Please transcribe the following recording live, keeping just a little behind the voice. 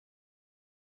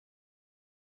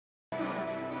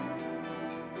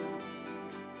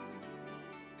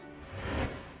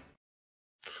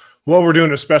Well, we're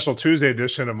doing a special Tuesday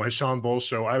edition of my Shawn Bolz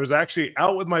Show. I was actually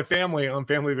out with my family on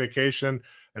family vacation,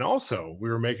 and also we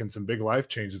were making some big life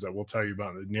changes that we'll tell you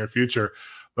about in the near future.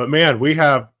 But man, we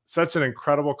have such an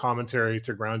incredible commentary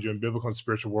to ground you in biblical and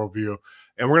spiritual worldview.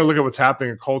 And we're going to look at what's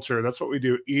happening in culture. That's what we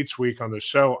do each week on the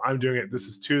show. I'm doing it. This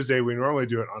is Tuesday. We normally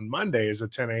do it on Mondays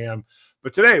at 10 a.m.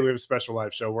 But today we have a special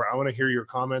live show where I want to hear your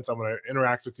comments. I want to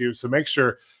interact with you. So make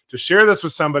sure to share this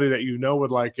with somebody that you know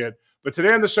would like it. But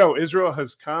today on the show, Israel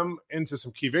has come into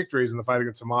some key victories in the fight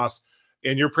against Hamas.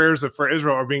 And your prayers for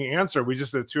Israel are being answered. We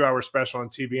just did a 2-hour special on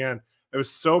TBN. It was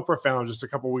so profound just a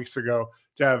couple of weeks ago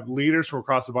to have leaders from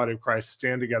across the body of Christ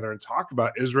stand together and talk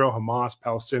about Israel, Hamas,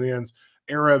 Palestinians,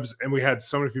 Arabs, and we had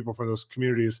so many people from those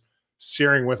communities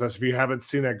sharing with us. If you haven't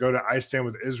seen that, go to I Stand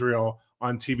With Israel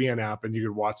on TBN app, and you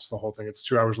could watch the whole thing. It's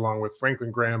 2 hours long with Franklin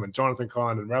Graham and Jonathan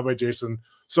Cahn and Rabbi Jason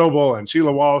Sobel and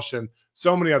Sheila Walsh and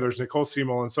so many others, Nicole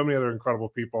Seymour and so many other incredible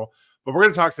people. But we're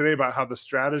going to talk today about how the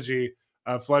strategy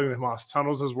of flooding the Hamas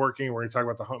tunnels is working. We're going to talk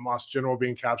about the Hamas General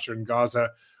being captured in Gaza.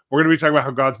 We're going to be talking about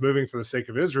how God's moving for the sake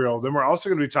of Israel. Then we're also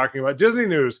going to be talking about Disney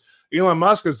news. Elon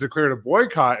Musk has declared a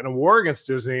boycott and a war against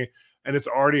Disney, and it's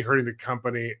already hurting the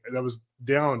company that was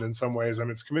downed in some ways. I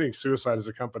mean, it's committing suicide as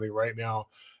a company right now.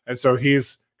 And so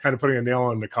he's kind of putting a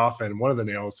nail in the coffin, one of the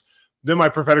nails. Then my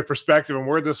prophetic perspective and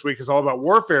word this week is all about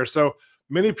warfare. So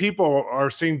many people are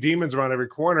seeing demons around every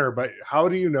corner, but how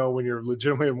do you know when you're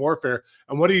legitimately in warfare?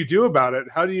 And what do you do about it?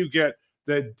 How do you get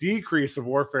the decrease of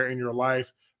warfare in your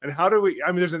life? And how do we,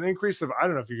 I mean, there's an increase of, I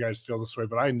don't know if you guys feel this way,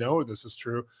 but I know this is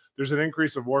true. There's an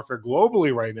increase of warfare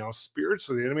globally right now.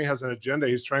 Spiritually, the enemy has an agenda.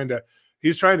 He's trying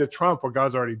to trump what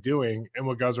God's already doing and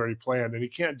what God's already planned. And he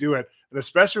can't do it. And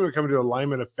especially when we come to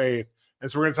alignment of faith.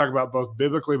 And so we're going to talk about both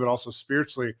biblically, but also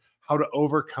spiritually, how to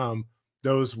overcome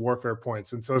those warfare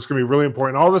points. And so it's going to be really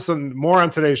important. All this and more on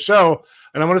today's show.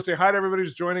 And I want to say hi to everybody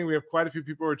who's joining. We have quite a few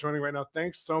people who are joining right now.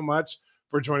 Thanks so much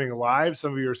for joining live.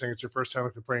 Some of you are saying it's your first time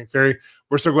with the Praying Fairy.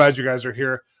 We're so glad you guys are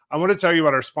here. I want to tell you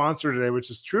about our sponsor today,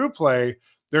 which is TruePlay.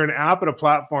 They're an app and a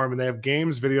platform, and they have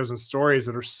games, videos, and stories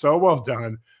that are so well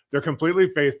done. They're completely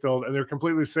faith-filled, and they're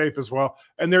completely safe as well,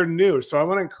 and they're new. So I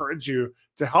want to encourage you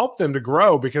to help them to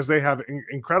grow because they have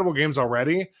incredible games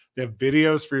already. They have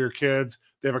videos for your kids.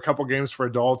 They have a couple games for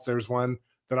adults. There's one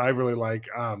that I really like.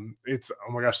 It's,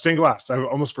 oh my gosh, Stained Glass. I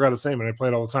almost forgot its name, and I play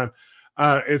it all the time.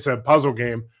 It's a puzzle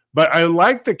game. But I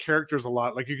like the characters a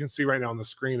lot. Like you can see right now on the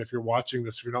screen, if you're watching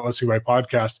this, if you're not listening to my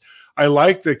podcast, I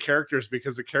like the characters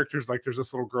because the characters, like there's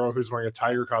this little girl who's wearing a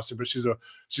tiger costume, but she's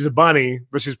a bunny,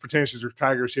 but she's pretending she's a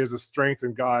tiger. She has the strength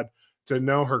in God to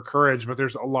know her courage. But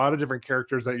there's a lot of different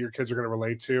characters that your kids are going to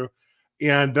relate to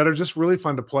and that are just really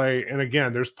fun to play. And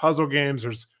again, there's puzzle games,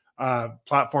 there's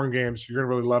platform games. You're going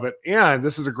to really love it. And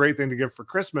this is a great thing to give for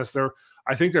Christmas.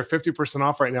 I think they're 50%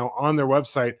 off right now on their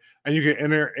website, and you can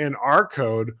enter in our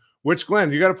code, which,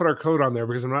 Glenn, you got to put our code on there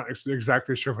because I'm not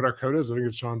exactly sure what our code is. I think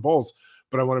it's Shawn Bolz,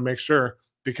 but I want to make sure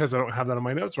because I don't have that on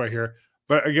my notes right here.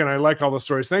 But again, I like all the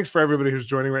stories. Thanks for everybody who's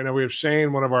joining right now. We have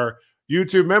Shane, one of our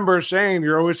YouTube members. Shane,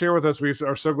 you're always here with us. We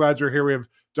are so glad you're here. We have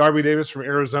Darby Davis from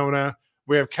Arizona.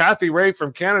 We have Kathy Ray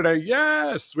from Canada.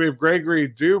 Yes. We have Gregory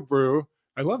Dubrew.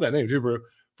 I love that name, Dubrew,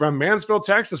 from Mansfield,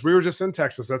 Texas. We were just in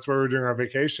Texas. That's where we were doing our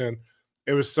vacation.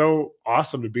 It was so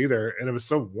awesome to be there, and it was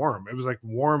so warm. It was like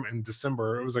warm in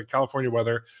December. It was like California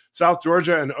weather. South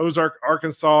Georgia and Ozark,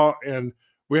 Arkansas, and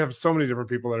we have so many different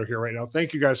people that are here right now.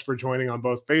 Thank you guys for joining on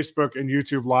both Facebook and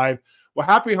YouTube Live. Well,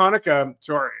 happy Hanukkah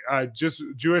to our just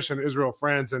Jewish and Israel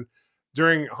friends. And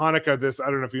during Hanukkah, I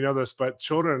don't know if you know this, but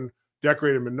children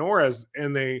decorated menorahs,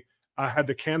 and they had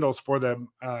the candles for the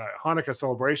Hanukkah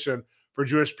celebration for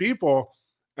Jewish people,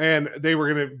 and they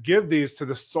were going to give these to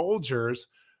the soldiers.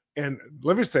 And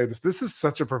let me say this is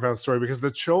such a profound story because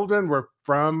the children were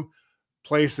from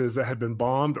places that had been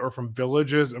bombed or from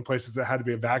villages and places that had to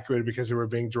be evacuated because they were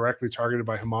being directly targeted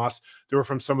by Hamas. They were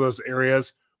from some of those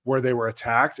areas where they were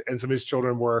attacked, and some of these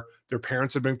children their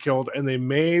parents had been killed, and they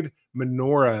made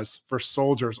menorahs for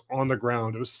soldiers on the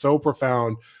ground. It was so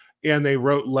profound. And they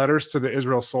wrote letters to the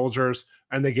Israel soldiers,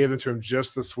 and they gave them to them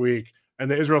just this week. And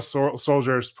the Israel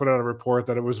soldiers put out a report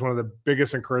that it was one of the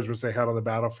biggest encouragements they had on the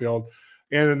battlefield.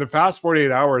 And in the past 48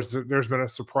 hours, there's been a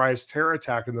surprise terror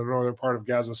attack in the northern part of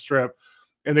Gaza Strip,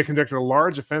 and they conducted a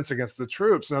large offense against the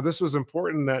troops. Now, this was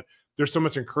important that there's so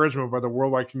much encouragement by the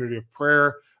worldwide community of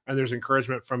prayer, and there's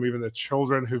encouragement from even the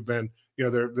children who've been,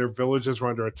 their villages were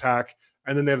under attack.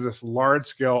 And then they have this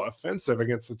large-scale offensive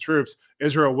against the troops.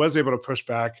 Israel was able to push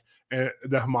back the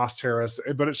Hamas terrorists,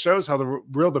 but it shows how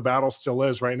the battle still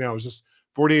is right now. It was just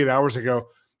 48 hours ago.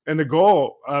 And the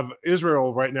goal of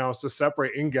Israel right now is to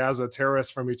separate in Gaza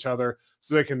terrorists from each other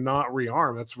so they can not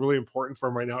rearm. That's really important for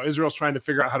them right now. Israel's trying to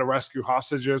figure out how to rescue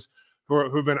hostages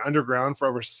who've been underground for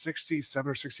over 67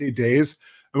 or 68 days.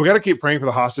 And we got to keep praying for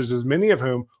the hostages, many of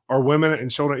whom are women and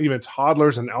children, even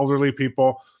toddlers and elderly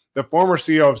people. The former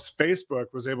CEO of Facebook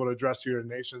was able to address the United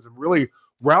Nations and really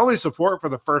rally support for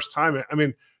the first time. I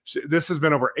mean, this has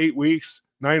been over 8 weeks,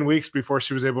 9 weeks before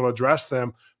she was able to address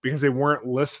them because they weren't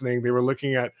listening. They were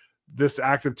looking at this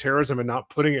act of terrorism and not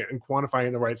putting it and quantifying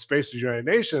in the right space, the United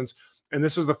Nations. And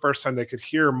this was the first time they could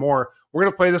hear more. We're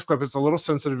going to play this clip. It's a little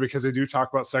sensitive because they do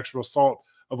talk about sexual assault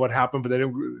of what happened, but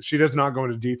she does not go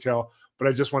into detail. But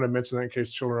I just want to mention that in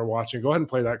case children are watching. Go ahead and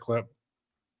play that clip.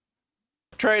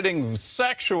 Trading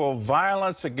sexual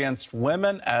violence against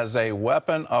women as a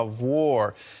weapon of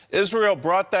war. Israel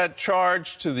brought that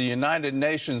charge to the United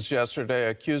Nations yesterday,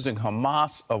 accusing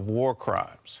Hamas of war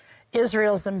crimes.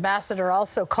 Israel's ambassador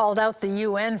also called out the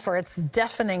UN for its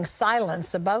deafening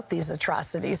silence about these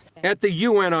atrocities. At the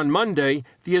UN on Monday,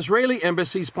 the Israeli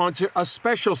embassy sponsored a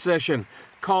special session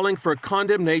calling for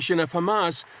condemnation of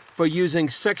Hamas for using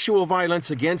sexual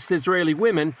violence against Israeli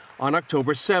women on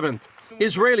October 7th.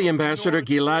 Israeli Ambassador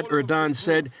Gilad Erdan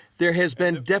said there has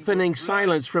been deafening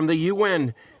silence from the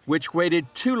UN, which waited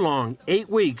too long, 8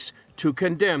 weeks, to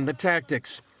condemn the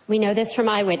tactics. We know this from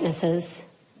eyewitnesses.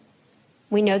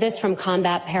 We know this from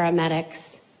combat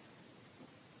paramedics.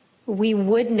 We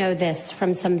would know this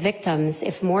from some victims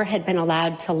if more had been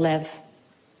allowed to live.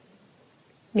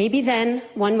 Maybe then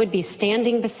one would be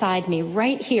standing beside me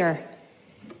right here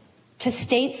to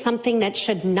state something that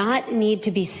should not need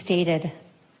to be stated.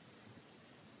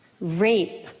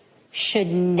 Rape should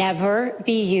never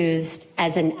be used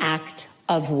as an act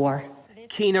of war.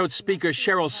 Keynote speaker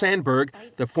Sheryl Sandberg,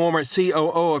 the former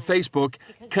COO of Facebook,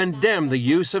 condemned the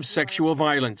use of sexual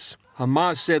violence.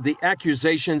 Hamas said the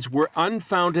accusations were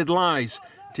unfounded lies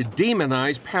to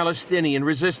demonize Palestinian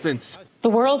resistance. The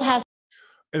world has.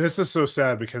 And this is so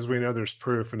sad because we know there's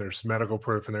proof and there's medical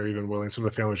proof, and they're even willing, some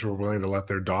of the families were willing to let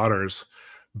their daughters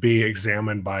be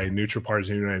examined by neutral parties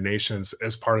in the United Nations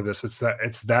as part of this. It's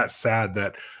that sad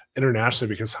that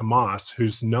internationally, because Hamas,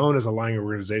 who's known as a lying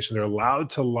organization, they're allowed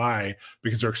to lie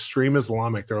because they're extreme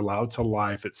Islamic. They're allowed to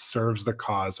lie if it serves the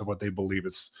cause of what they believe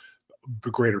is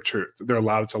the greater truth. They're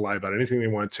allowed to lie about anything they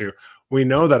want to. We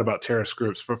know that about terrorist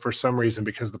groups, but for some reason,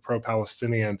 because the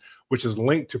pro-Palestinian, which is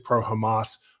linked to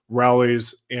pro-Hamas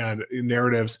rallies and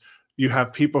narratives, you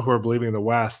have people who are believing in the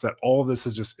West that all of this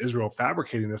is just Israel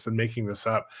fabricating this and making this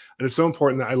up. And it's so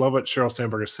important that I love what Sheryl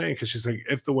Sandberg is saying, because she's like,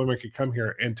 if the women could come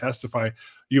here and testify,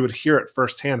 you would hear it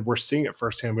firsthand. We're seeing it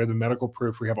firsthand. We have the medical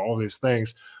proof. We have all these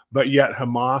things. But yet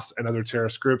Hamas and other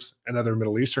terrorist groups and other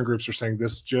Middle Eastern groups are saying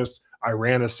this just,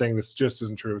 Iran is saying this just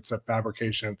isn't true. It's a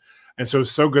fabrication. And so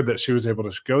it's so good that she was able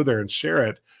to go there and share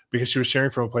it, because she was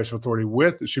sharing from a place of authority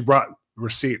she brought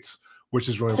receipts, which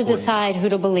is really important. To decide who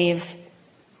to believe.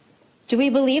 Do we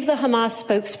believe the Hamas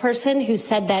spokesperson who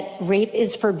said that rape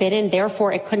is forbidden,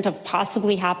 therefore it couldn't have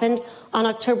possibly happened on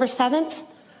October 7th?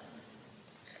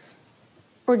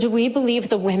 Or do we believe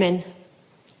the women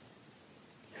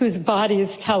whose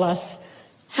bodies tell us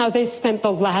how they spent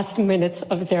the last minutes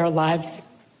of their lives?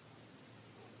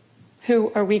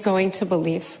 Who are we going to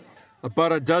believe?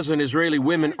 About a dozen Israeli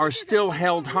women are still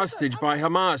held hostage by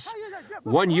Hamas.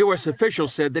 One U.S. official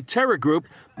said the terror group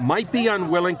might be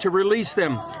unwilling to release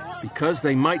them because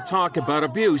they might talk about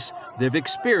abuse they've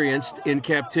experienced in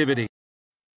captivity.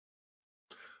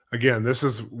 Again, this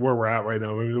is where we're at right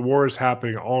now. I mean, the war is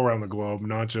happening all around the globe,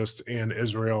 not just in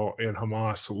Israel and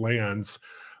Hamas lands.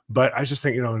 But I just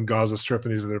think, in Gaza Strip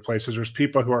and these other places, there's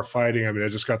people who are fighting. I mean, I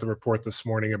just got the report this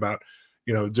morning about,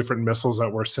 different missiles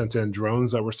that were sent in,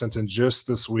 drones that were sent in just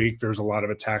this week. There's a lot of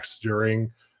attacks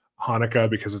during Hanukkah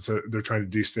because they're trying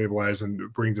to destabilize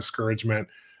and bring discouragement.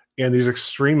 And these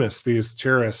extremists, these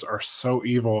terrorists are so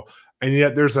evil. And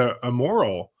yet there's a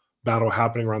moral battle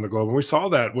happening around the globe. And we saw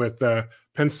that with the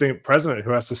Penn State president,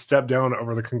 who has to step down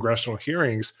over the congressional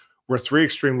hearings, where 3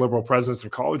 extreme liberal presidents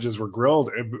of colleges were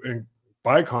grilled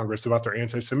by Congress about their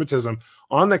anti-Semitism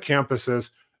on the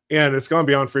campuses. And it's gone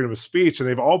beyond freedom of speech. And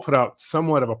they've all put out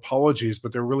somewhat of apologies,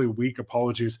 but they're really weak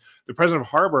apologies. The president of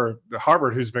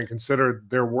Harvard, who's been considered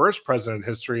their worst president in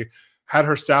history, had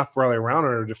her staff rally around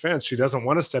in her defense. She doesn't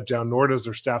want to step down, nor does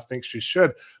her staff think she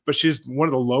should, but she's one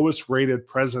of the lowest rated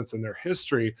presidents in their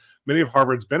history. Many of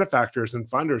Harvard's benefactors and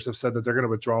funders have said that they're going to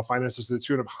withdraw finances to the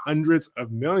tune of hundreds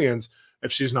of millions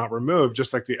if she's not removed,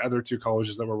 just like the other two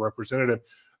colleges that were representative.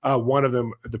 One of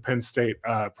them, the Penn State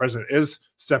president, is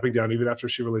stepping down even after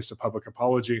she released a public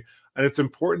apology. And it's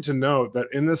important to note that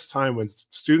in this time when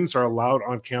students are allowed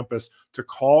on campus to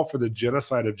call for the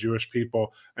genocide of Jewish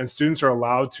people, and students are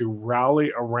allowed to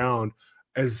rally around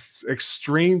as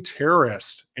extreme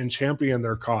terrorists and champion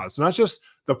their cause, not just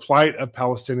the plight of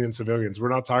Palestinian civilians. We're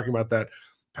not talking about that.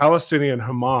 Palestinian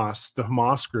Hamas, the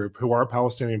Hamas group, who are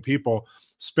Palestinian people,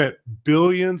 spent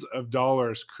billions of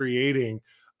dollars creating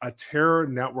a terror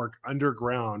network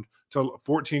underground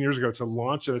 14 years ago to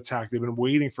launch an attack. They've been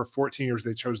waiting for 14 years.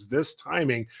 They chose this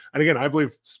timing. And again, I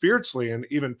believe spiritually and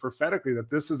even prophetically that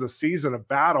this is a season of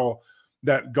battle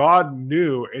that God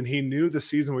knew, and he knew the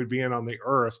season we'd be in on the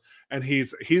earth. And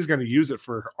he's going to use it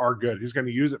for our good. He's going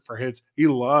to use it for his. He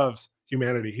loves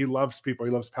humanity. He loves people.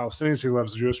 He loves Palestinians. He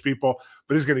loves Jewish people,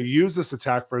 but he's going to use this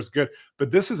attack for his good.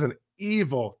 But this is an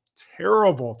evil,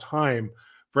 terrible time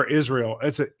for Israel.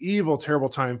 It's an evil, terrible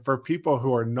time for people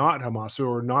who are not Hamas, who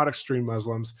are not extreme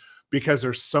Muslims, because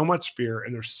there's so much fear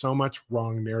and there's so much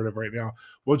wrong narrative right now.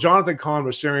 Well, Jonathan Cahn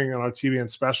was sharing on our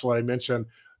TBN special, I mentioned,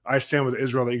 I Stand With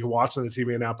Israel, that you can watch on the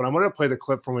TBN app. But I'm going to play the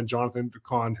clip from when Jonathan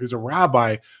Cahn, who's a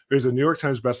rabbi, who's a New York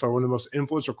Times bestseller, one of the most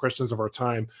influential Christians of our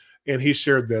time, and he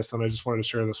shared this, and I just wanted to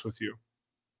share this with you.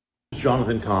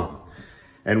 Jonathan Cahn.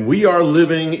 And we are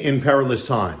living in perilous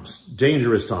times,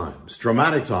 dangerous times,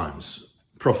 dramatic times,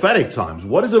 prophetic times.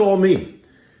 What does it all mean?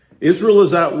 Israel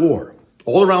is at war.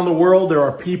 All around the world, there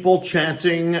are people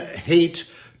chanting hate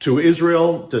to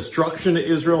Israel, destruction to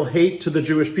Israel, hate to the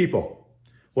Jewish people.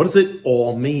 What does it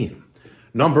all mean?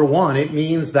 Number one, it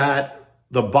means that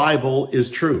the Bible is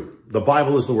true. The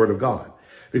Bible is the Word of God.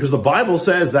 Because the Bible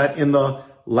says that in the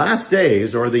last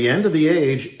days, or the end of the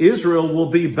age, Israel will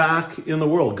be back in the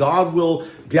world. God will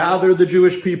gather the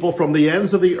Jewish people from the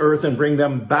ends of the earth and bring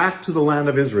them back to the land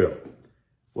of Israel.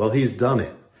 Well, he's done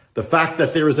it. The fact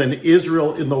that there is an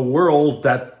Israel in the world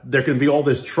that there can be all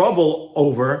this trouble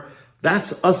over,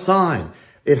 that's a sign.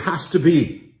 It has to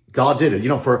be. God did it. You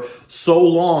know, for so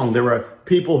long, there were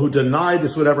people who denied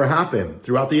this would ever happen.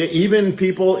 Throughout even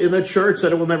people in the church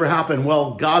said it will never happen.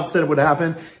 Well, God said it would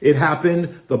happen. It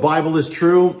happened. The Bible is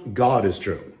true. God is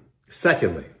true.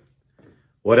 Secondly,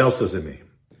 what else does it mean?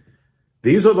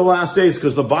 These are the last days,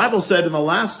 because the Bible said in the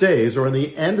last days, or in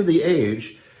the end of the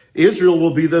age, Israel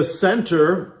will be the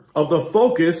center of the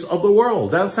focus of the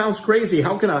world. That sounds crazy.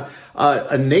 How can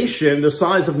a nation the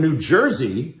size of New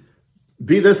Jersey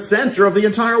be the center of the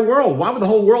entire world? Why would the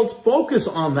whole world focus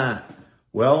on that?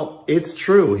 Well, it's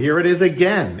true. Here it is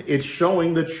again. It's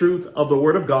showing the truth of the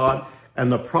Word of God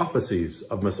and the prophecies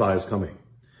of Messiah's coming.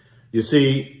 You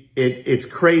see, it's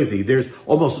crazy. There's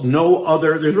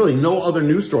really no other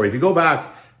news story. If you go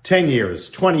back 10 years,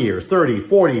 20 years, 30,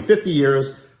 40, 50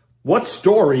 years, what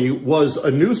story was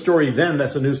a news story then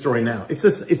that's a news story now? It's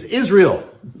Israel.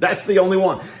 That's the only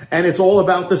one. And it's all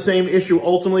about the same issue.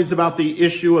 Ultimately, it's about the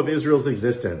issue of Israel's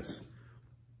existence.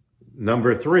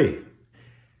 Number three,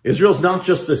 Israel's not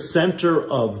just the center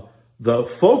of the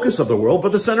focus of the world,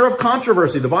 but the center of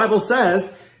controversy. The Bible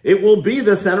says it will be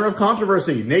the center of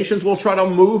controversy. Nations will try to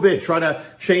move it, try to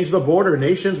change the border.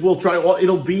 Nations will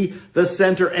it'll be the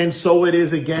center, and so it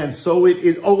is again. So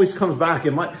it always comes back.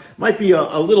 It might be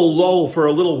a little lull for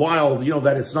a little while, you know,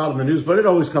 that it's not in the news, but it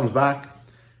always comes back.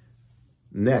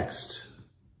 Next,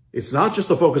 it's not just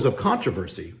the focus of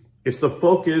controversy. It's the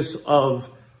focus of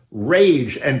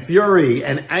rage and fury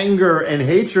and anger and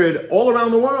hatred all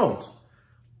around the world.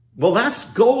 Well,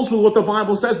 that goes with what the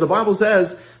Bible says. The Bible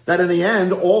says that in the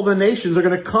end, all the nations are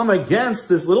going to come against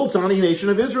this little tiny nation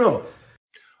of Israel.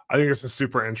 I think it's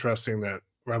super interesting that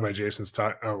Rabbi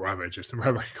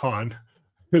Cahn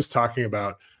is talking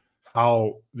about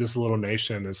how this little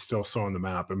nation is still so on the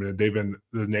map. I mean, they've been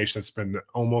the nation that's been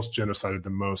almost genocided the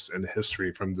most in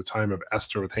history, from the time of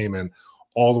Esther with Haman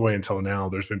all the way until now.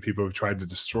 There's been people who've tried to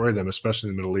destroy them, especially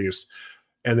in the Middle East,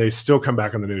 and they still come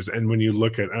back on the news. And when you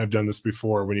look at, and I've done this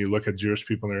before, when you look at Jewish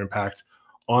people and their impact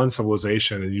on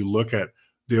civilization, and you look at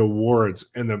the awards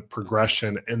and the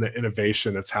progression and the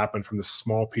innovation that's happened from this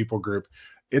small people group,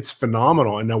 it's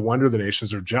phenomenal. And no wonder the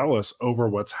nations are jealous over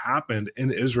what's happened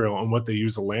in Israel and what they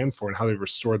use the land for and how they've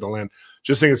restored the land.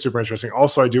 Just think it's super interesting.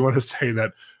 Also, I do want to say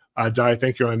that, Di,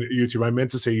 thank you on YouTube. I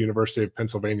meant to say University of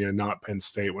Pennsylvania, not Penn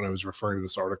State, when I was referring to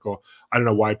this article. I don't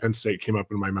know why Penn State came up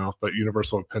in my mouth, but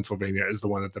University of Pennsylvania is the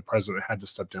one that the president had to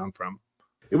step down from.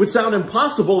 It would sound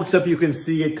impossible, except you can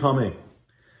see it coming.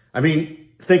 I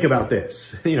mean, think about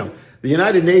this. You know, the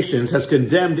United Nations has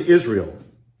condemned Israel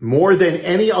more than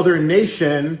any other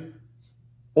nation,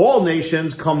 all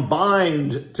nations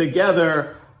combined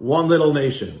together, one little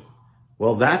nation.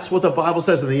 Well, that's what the Bible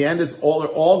says. In the end, they're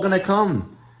all going to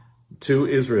come to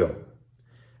Israel.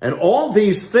 And all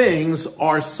these things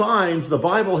are signs the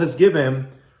Bible has given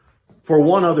for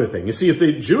one other thing. You see, if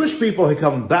the Jewish people had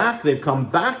come back, they've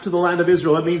come back to the land of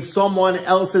Israel. That means someone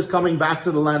else is coming back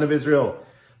to the land of Israel.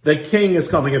 The king is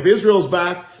coming. If Israel's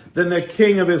back, then the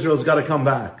king of Israel's got to come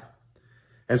back.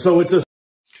 And so it's a...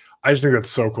 I just think that's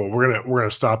so cool. We're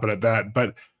gonna stop it at that.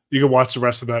 But you can watch the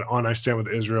rest of that on I Stand With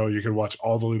Israel. You can watch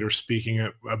all the leaders speaking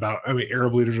about, I mean,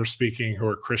 Arab leaders are speaking who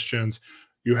are Christians.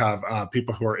 You have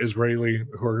people who are Israeli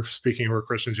who are speaking who are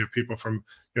Christians. You have people from,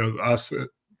 you know, us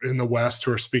in the West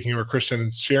who are speaking who are Christian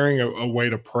and sharing a way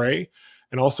to pray,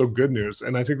 and also good news.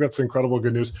 And I think that's incredible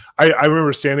good news. I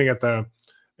remember standing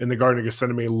in the Garden of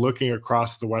Gethsemane looking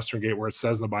across the Western Gate where it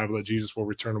says in the Bible that Jesus will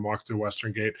return and walk through the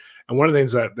Western Gate. And one of the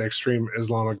things that the extreme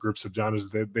Islamic groups have done is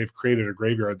that they've created a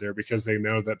graveyard there because they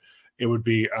know that it would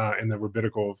be in the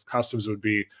rabbinical customs, it would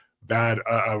be bad.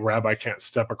 A rabbi can't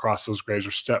step across those graves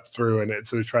or step through, and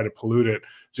so they try to pollute it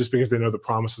just because they know the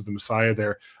promise of the Messiah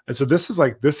there. And so this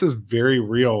is very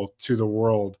real to the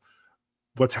world.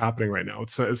 What's happening right now?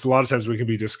 It's a lot of times we can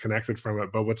be disconnected from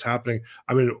it, but what's happening?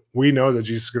 I mean, we know that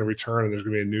Jesus is going to return, and there's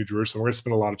going to be a new Jerusalem. We're going to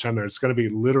spend a lot of time there. It's going to be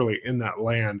literally in that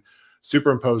land,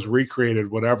 superimposed, recreated,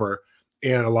 whatever.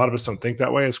 And a lot of us don't think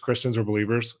that way as Christians or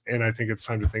believers. And I think it's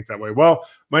time to think that way. Well,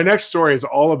 my next story is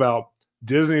all about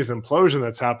Disney's implosion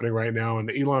that's happening right now, and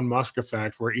the Elon Musk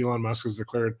effect, where Elon Musk has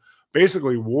declared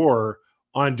basically war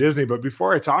on Disney. But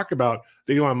before I talk about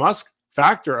the Elon Musk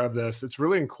factor of this, it's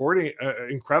really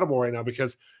incredible right now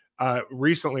because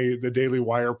recently the Daily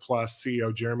Wire Plus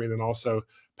CEO Jeremy, and then also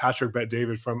Patrick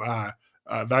Bet-David from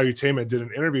Valuetainment did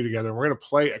an interview together. And we're going to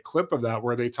play a clip of that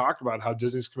where they talk about how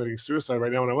Disney's committing suicide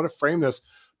right now. And I want to frame this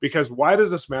because why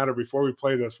does this matter? Before we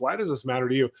play this, why does this matter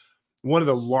to you? One of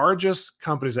the largest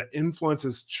companies that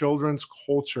influences children's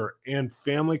culture and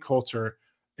family culture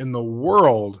in the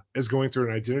world is going through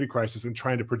an identity crisis and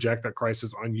trying to project that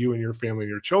crisis on you and your family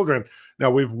and your children. Now,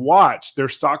 we've watched their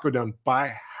stock go down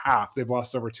by half. They've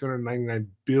lost over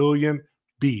 $299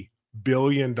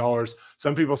 billion.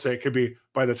 Some people say it could be,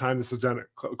 by the time this is done,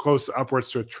 close upwards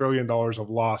to $1 trillion of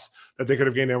loss that they could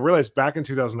have gained. Now, realize back in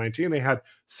 2019, they had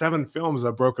 7 films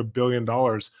that broke $1 billion.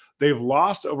 They've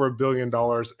lost over $1 billion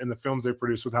in the films they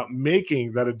produced without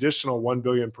making that additional $1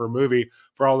 billion per movie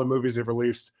for all the movies they've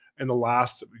released in the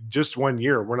last just 1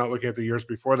 year. We're not looking at the years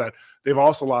before that. They've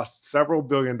also lost several $1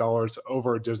 billion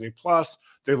over Disney Plus.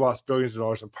 They've lost billions of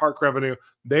dollars in park revenue.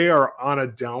 They are on a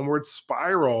downward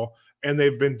spiral, and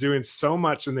they've been doing so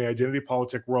much in the identity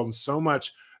politic world and so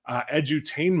much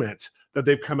edutainment that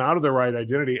they've come out of their right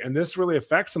identity. And this really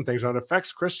affects some things. And it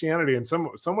affects Christianity in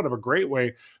somewhat of a great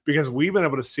way, because we've been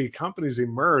able to see companies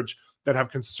emerge that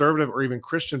have conservative or even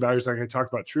Christian values. Like I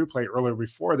talked about TruePlay earlier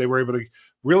before, they were able to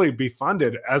really be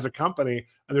funded as a company.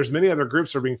 And there's many other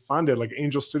groups that are being funded, like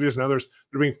Angel Studios and others,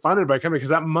 that are being funded by a company,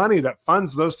 because that money that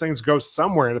funds those things goes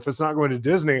somewhere. And if it's not going to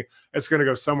Disney, it's going to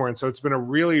go somewhere. And so it's been a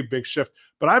really big shift.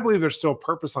 But I believe there's still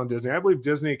purpose on Disney. I believe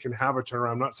Disney can have a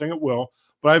turnaround. I'm not saying it will,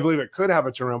 but I believe it could have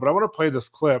a turnaround. But I want to play this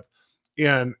clip,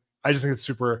 and I just think it's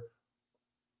super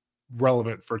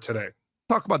relevant for today.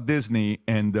 Talk about Disney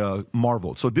and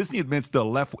Marvel. So Disney admits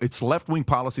its left-wing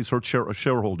policies hurt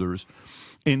shareholders.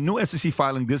 In new SEC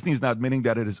filing, Disney is now admitting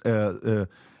that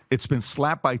it's been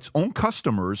slapped by its own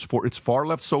customers for its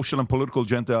far-left social and political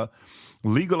agenda.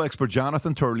 Legal expert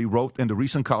Jonathan Turley wrote in the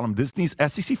recent column, Disney's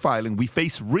SEC filing, we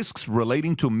face risks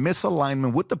relating to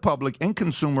misalignment with the public and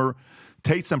consumer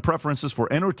tastes and preferences for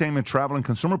entertainment, travel, and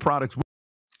consumer products.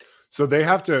 So they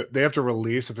have to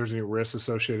release if there's any risks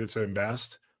associated to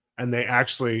invest. And they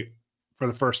actually, for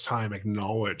the first time,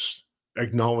 acknowledged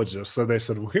this. So they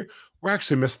said, we're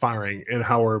actually misfiring in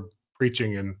how we're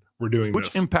preaching and we're doing which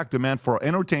this. Impact demand for our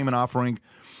entertainment offering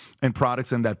and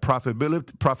products, and that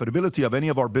profitability of any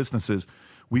of our businesses.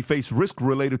 We face risk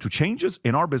related to changes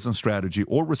in our business strategy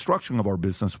or restructuring of our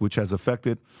business, which has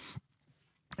affected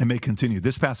and may continue.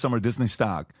 This past summer, Disney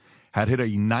stock had hit a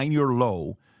 9-year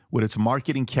low, with its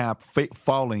marketing cap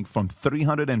falling from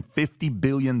 $350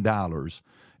 billion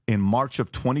in March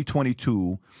of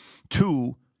 2022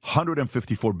 to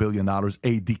 $154 billion,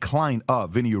 a decline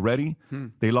of, Vinny, you ready?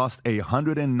 They lost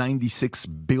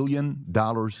 $196 billion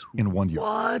in 1 year.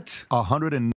 What?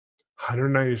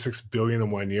 $196 billion in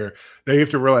 1 year. Now you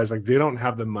have to realize, like, they don't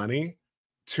have the money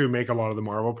to make a lot of the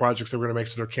Marvel projects they're going to make,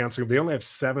 so they're canceling. They only have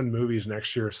 7 movies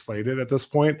next year slated at this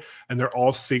point, and they're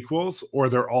all sequels, or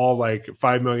they're all like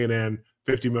 $5 million in,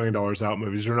 $50 million out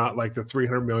movies. They're not like the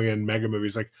 $300 million mega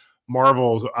movies. Like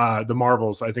Marvel's, the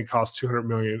Marvels, I think, cost $200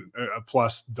 million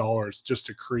plus dollars just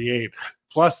to create,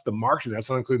 plus the marketing. That's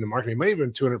not including the marketing. Maybe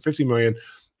even $250 million.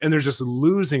 and they're just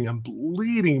losing and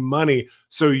bleeding money.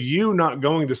 So you not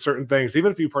going to certain things,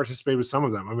 even if you participate with some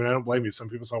of them, I mean, I don't blame you. Some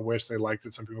people saw Wish, they liked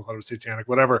it. Some people thought it was satanic,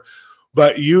 whatever.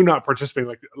 But you not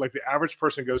participating, like the average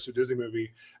person goes to a Disney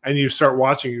movie and you start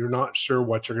watching, you're not sure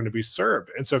what you're going to be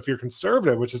served. And so if you're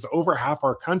conservative, which is over half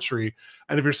our country,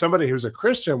 and if you're somebody who's a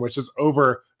Christian, which is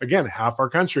over, again, half our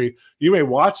country, you may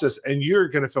watch this and you're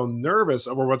going to feel nervous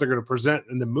over what they're going to present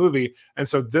in the movie. And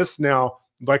so this now,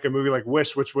 like a movie like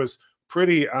Wish, which was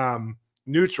pretty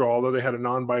neutral, although they had a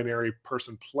non-binary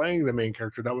person playing the main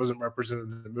character, that wasn't represented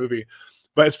in the movie.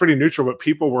 But it's pretty neutral, but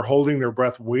people were holding their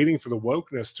breath, waiting for the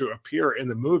wokeness to appear in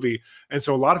the movie. And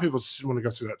so a lot of people just didn't want to go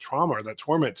through that trauma or that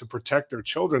torment to protect their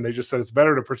children. They just said it's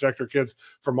better to protect their kids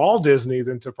from all Disney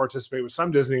than to participate with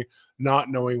some Disney, not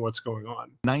knowing what's going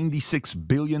on. $96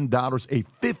 billion, a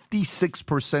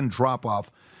 56% drop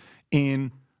off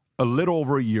in a little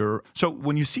over a year. So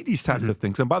when you see these types of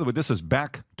things, and by the way, this is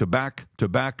back to back to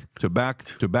back to back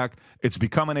to back. It's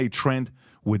becoming a trend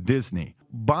with Disney.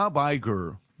 Bob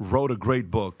Iger wrote a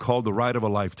great book called The Ride of a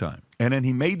Lifetime, and then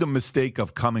he made the mistake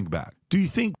of coming back. Do you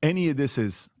think any of this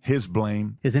is his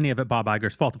blame? Is any of it Bob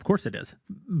Iger's fault? Of course it is.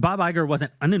 Bob Iger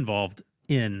wasn't uninvolved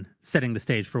in setting the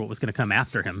stage for what was going to come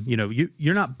after him. You know,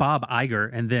 you're not Bob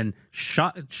Iger and then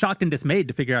shocked and dismayed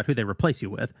to figure out who they replace you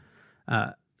with.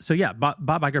 So yeah, Bob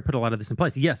Iger put a lot of this in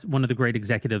place. Yes, one of the great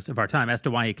executives of our time. As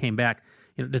to why he came back,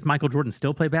 you know, does Michael Jordan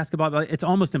still play basketball? It's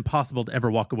almost impossible to ever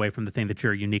walk away from the thing that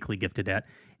you're uniquely gifted at.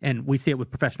 And we see it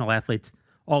with professional athletes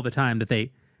all the time, that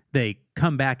they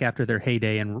come back after their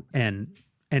heyday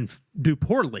and do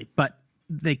poorly, but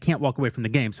they can't walk away from the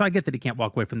game. So I get that he can't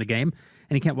walk away from the game,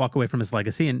 and he can't walk away from his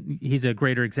legacy, and he's a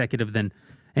greater executive than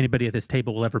anybody at this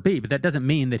table will ever be. But that doesn't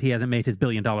mean that he hasn't made his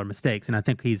billion-dollar mistakes, and I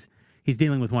think he's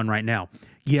dealing with one right now.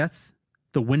 Yes,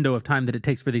 the window of time that it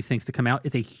takes for these things to come out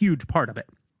is a huge part of it.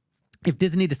 If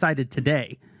Disney decided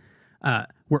today,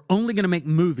 we're only going to make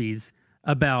movies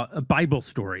about Bible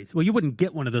stories, well, you wouldn't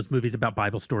get one of those movies about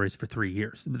Bible stories for 3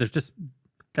 years. That's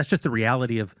just the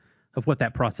reality of what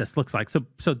that process looks like. So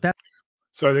I think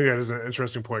that is an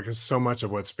interesting point, because so much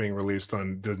of what's being released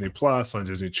on Disney Plus, on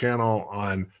Disney Channel,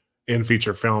 in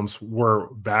feature films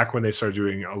were back when they started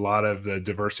doing a lot of the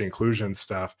diversity inclusion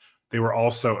stuff. They were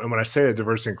also, and when I say that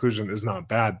diversity inclusion is not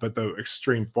bad, but the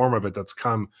extreme form of it that's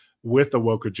come with the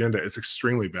woke agenda is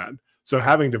extremely bad. So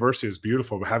having diversity is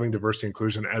beautiful, but having diversity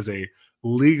inclusion as a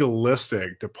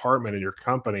legalistic department in your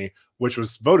company, which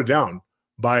was voted down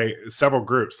by several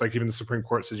groups, like even the Supreme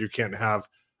Court says you can't have,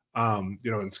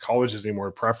 in colleges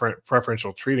anymore,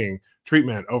 preferential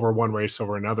treatment over one race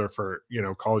over another for,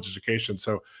 college education.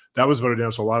 So that was voted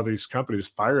down. So a lot of these companies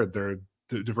fired their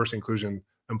diversity inclusion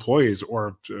employees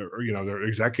or their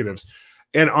executives.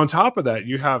 And on top of that,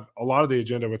 you have a lot of the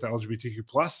agenda with the LGBTQ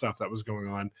plus stuff that was going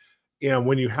on. And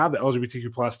when you have the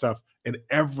LGBTQ plus stuff in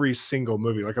every single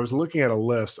movie, like I was looking at a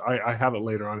list, I have it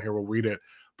later on here, we'll read it,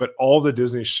 but all the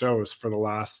Disney shows for the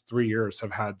last 3 years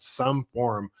have had some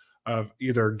form of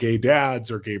either gay dads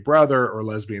or gay brother or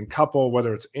lesbian couple,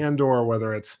 whether it's Andor,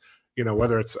 whether it's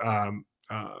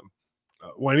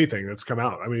anything that's come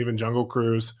out. I mean, even Jungle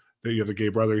Cruise, that you have the gay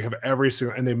brother, you have every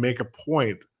single, and they make a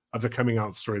point of the coming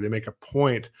out story. They make a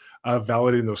point of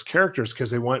validating those characters because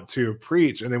they want to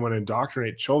preach and they want to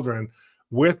indoctrinate children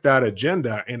with that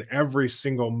agenda in every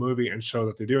single movie and show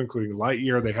that they do, including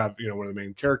Lightyear. They have, one of the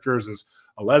main characters is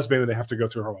a lesbian, and they have to go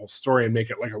through her whole story and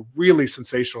make it like a really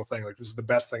sensational thing. Like, this is the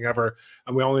best thing ever.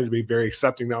 And we all need to be very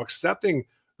accepting. Now, accepting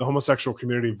the homosexual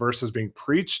community versus being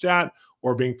preached at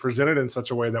or being presented in such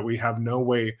a way that we have no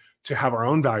way to have our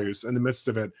own values in the midst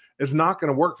of it is not going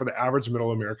to work for the average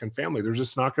middle American family. They're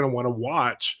just not going to want to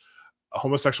watch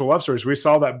homosexual love stories. We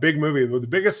saw that big movie, the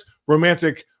biggest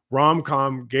romantic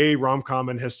rom-com, gay rom-com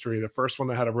in history, the first one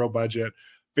that had a real budget,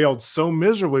 failed so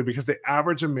miserably because the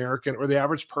average American or the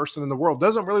average person in the world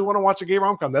doesn't really want to watch a gay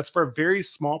rom-com. That's for a very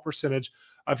small percentage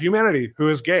of humanity who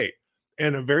is gay.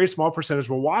 And a very small percentage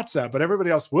will watch that, but everybody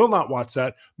else will not watch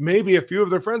that. Maybe a few of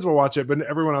their friends will watch it, but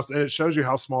everyone else, and it shows you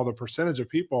how small the percentage of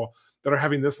people that are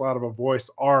having this loud of a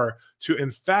voice are to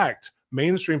infect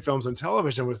mainstream films and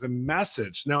television with a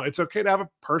message. Now, it's okay to have a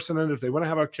person in it if they want to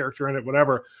have a character in it,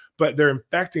 whatever, but they're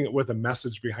infecting it with a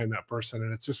message behind that person.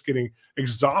 And it's just getting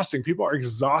exhausting. People are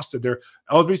exhausted. Their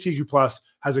LGBTQ plus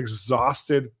has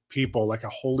exhausted people like a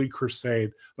holy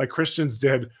crusade, like Christians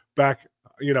did back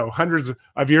hundreds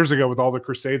of years ago with all the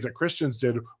crusades that Christians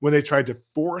did when they tried to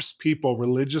force people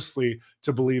religiously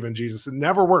to believe in Jesus. It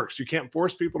never works. You can't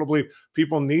force people to believe.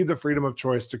 People need the freedom of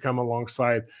choice to come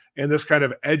alongside. And this kind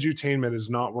of edutainment is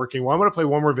not working. Well, I'm going to play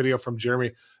one more video from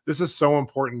Jeremy. This is so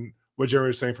important, what Jeremy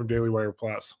was saying from Daily Wire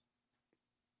Plus.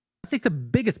 I think the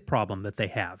biggest problem that they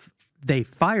have They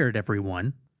fired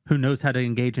everyone who knows how to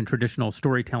engage in traditional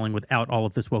storytelling without all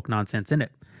of this woke nonsense in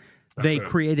it. They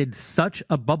created such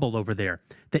a bubble over there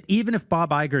that even if Bob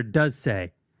Iger does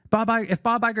say, if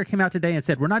Bob Iger came out today and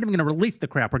said, we're not even going to release the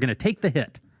crap, we're going to take the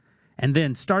hit, and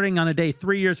then starting on a day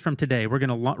 3 years from today, we're going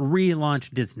to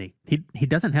relaunch Disney. He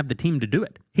doesn't have the team to do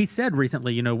it. He said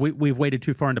recently, you know, we've waded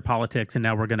too far into politics and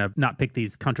now we're going to not pick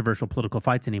these controversial political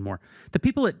fights anymore. The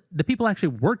people actually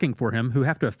working for him who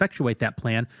have to effectuate that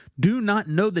plan do not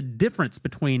know the difference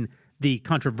between the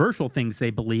controversial things they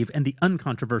believe and the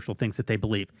uncontroversial things that they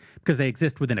believe, because they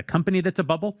exist within a company that's a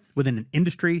bubble, within an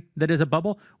industry that is a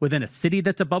bubble, within a city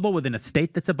that's a bubble, within a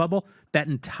state that's a bubble. That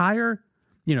entire,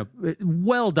 you know,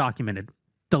 well documented.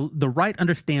 The right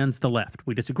understands the left.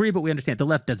 We disagree, but we understand. The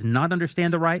left does not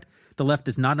understand the right. The left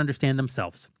does not understand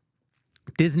themselves.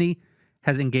 Disney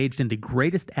has engaged in the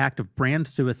greatest act of brand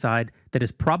suicide that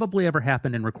has probably ever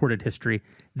happened in recorded history.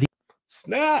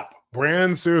 Snap!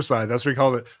 Brand suicide. That's what we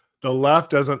call it. The left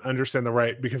doesn't understand the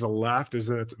right because the left is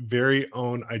in its very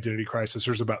own identity crisis.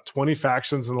 There's about 20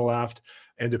 factions in the left,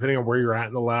 and depending on where you're at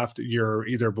in the left, you're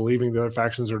either believing the other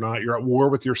factions or not. You're at war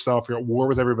with yourself. You're at war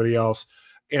with everybody else.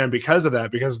 And because of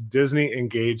that, because Disney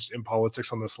engaged in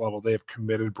politics on this level, they have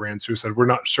committed brand suicide. We're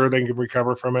not sure they can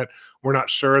recover from it. We're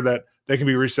not sure that they can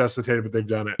be resuscitated, but they've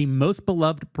done it. The most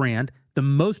beloved brand, the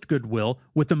most goodwill,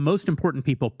 with the most important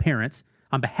people, parents,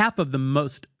 on behalf of the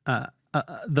most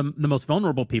the most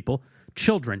vulnerable people,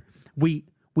 children. We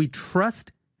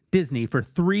trust Disney for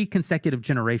 3 consecutive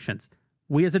generations.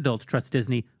 We as adults trust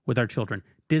Disney with our children.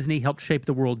 Disney helped shape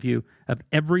the worldview of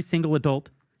every single adult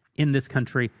in this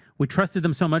country. We trusted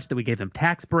them so much that we gave them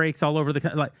tax breaks all over the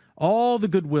country, like all the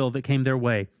goodwill that came their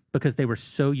way because they were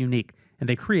so unique. And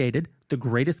they created the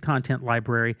greatest content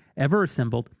library ever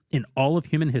assembled in all of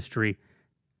human history.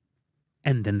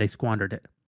 And then they squandered it.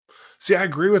 See, I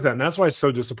agree with that. And that's why it's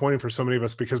so disappointing for so many of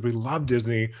us, because we love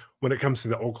Disney when it comes to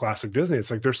the old classic Disney.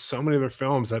 It's like there's so many other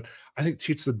films that I think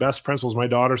teach the best principles. My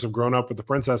daughters have grown up with the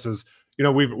princesses. You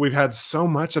know, we've had so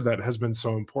much of that has been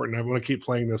so important. I want to keep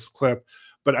playing this clip,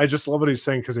 but I just love what he's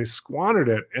saying because they squandered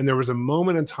it. And there was a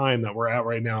moment in time that we're at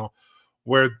right now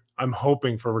where I'm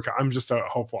hoping for I'm just a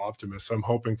hopeful optimist. So I'm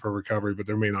hoping for recovery, but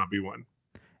there may not be one.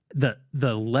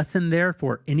 The lesson there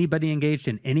for anybody engaged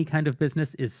in any kind of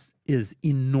business is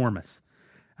enormous.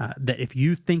 That if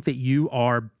you think that you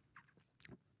are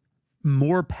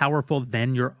more powerful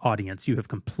than your audience, you have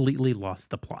completely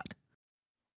lost the plot.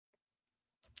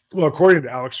 Well, according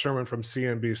to Alex Sherman from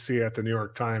CNBC at the New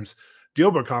York Times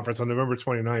Dealbook Conference on November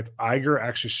 29th, Iger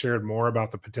actually shared more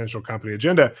about the potential company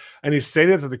agenda. And he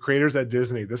stated that the creators at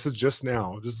Disney, this is just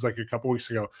now, this is like a couple weeks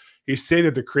ago, he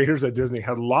stated the creators at Disney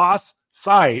had lost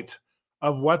sight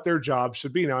of what their job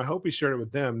should be. Now, I hope he shared it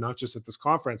with them, not just at this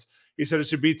conference. He said it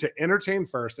should be to entertain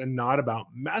first and not about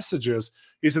messages.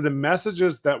 He said the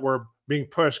messages that were being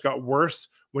pushed got worse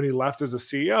when he left as a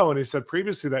CEO. And he said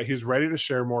previously that he's ready to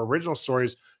share more original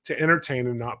stories to entertain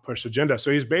and not push agenda.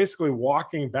 So he's basically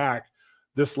walking back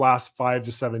this last 5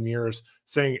 to 7 years,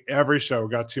 saying every show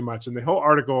got too much. And the whole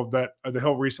article that the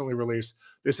Hill recently released,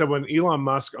 they said when Elon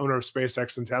Musk, owner of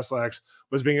SpaceX and Tesla X,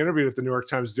 was being interviewed at the New York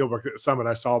Times Dealbook Summit,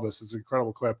 I saw this. It's an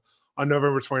incredible clip. On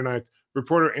November 29th,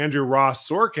 reporter Andrew Ross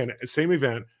Sorkin at the same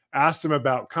event asked him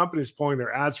about companies pulling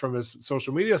their ads from his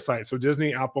social media site. So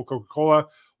Disney, Apple, Coca-Cola,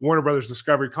 Warner Brothers,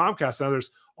 Discovery, Comcast, and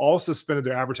others all suspended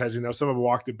their advertising. Now, some have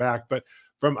walked it back, but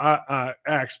from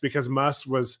X, because Musk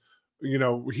was, you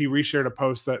know, he reshared a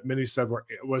post that many said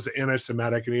was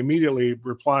anti-Semitic, and he immediately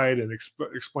replied and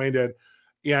explained it,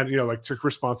 and, you know, like took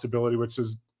responsibility, which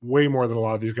is way more than a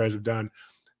lot of these guys have done.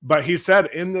 But he said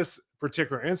in this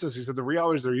particular instance, he said the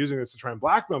reality is they're using this to try and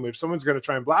blackmail me. If someone's going to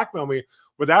try and blackmail me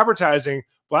with advertising,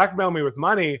 blackmail me with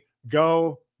money,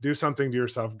 go do something to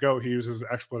yourself. Go, he uses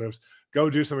expletives, go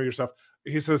do something to yourself.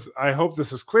 He says, I hope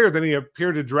this is clear. Then he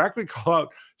appeared to directly call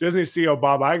out Disney CEO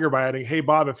Bob Iger by adding, hey,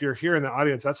 Bob, if you're here in the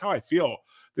audience, that's how I feel.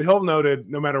 The Hill noted,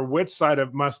 no matter which side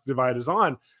of Musk divide is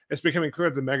on, it's becoming clear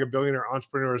that the mega billionaire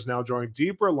entrepreneur is now drawing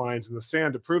deeper lines in the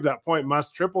sand. To prove that point,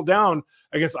 Musk tripled down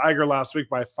against Iger last week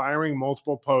by firing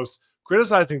multiple posts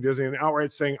criticizing Disney and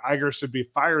outright saying Iger should be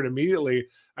fired immediately.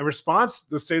 In response,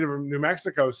 the state of New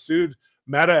Mexico sued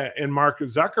Meta and Mark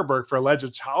Zuckerberg for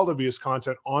alleged child abuse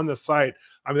content on the site.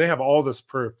 I mean, they have all this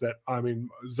proof that, I mean,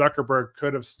 Zuckerberg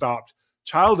could have stopped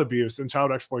child abuse and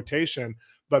child exploitation,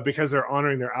 but because they're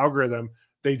honoring their algorithm,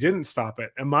 they didn't stop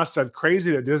it. And Musk said,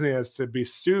 crazy that Disney has to be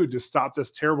sued to stop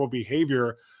this terrible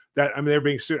behavior that, I mean, they're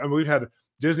being sued. I mean, we've had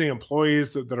Disney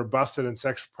employees that are busted in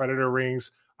sex predator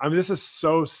rings. I mean, this is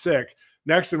so sick.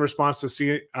 Next, in response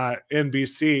to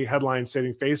NBC headline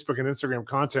stating Facebook and Instagram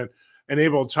content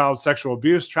enabled child sexual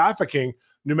abuse trafficking,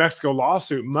 New Mexico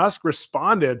lawsuit, Musk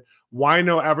responded, "Why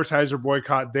no advertiser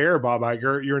boycott there, Bob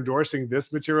Iger? You're endorsing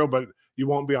this material, but you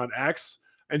won't be on X."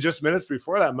 And just minutes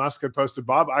before that, Musk had posted,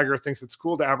 "Bob Iger thinks it's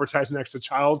cool to advertise next to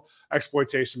child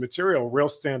exploitation material, real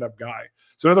stand-up guy."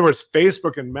 So in other words,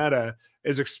 Facebook and Meta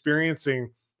is experiencing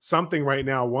something right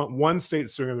now. One state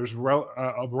suing, and there's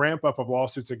a ramp up of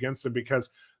lawsuits against them because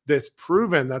it's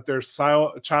proven that there's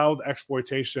child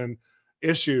exploitation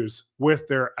issues with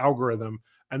their algorithm,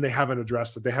 and they haven't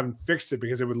addressed it. They haven't fixed it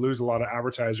because it would lose a lot of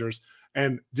advertisers.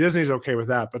 And Disney's okay with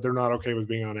that, but they're not okay with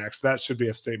being on X. That should be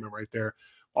a statement right there.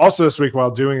 Also this week,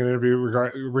 while doing an interview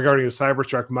regarding a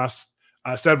Cybertruck, Musk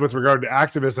said with regard to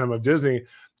activism of Disney,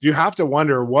 you have to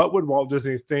wonder, what would Walt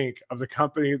Disney think of the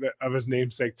company of his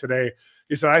namesake today?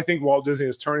 He said, "I think Walt Disney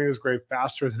is turning his grave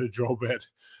faster than a drill bit."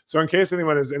 So in case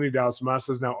anyone has any doubts, Musk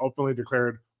has now openly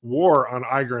declared war on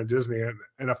Iger and Disney,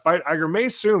 and a fight Iger may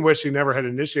soon wish he never had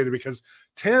initiated, because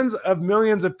tens of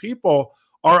millions of people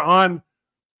are on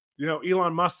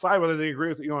Elon Musk's side, whether they agree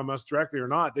with Elon Musk directly or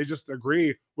not. They just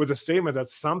agree with the statement that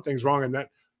something's wrong. And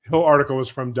that whole article was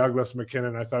from Douglas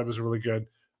McKinnon. I thought it was a really good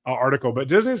article. But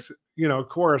Disney's, of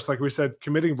course, like we said,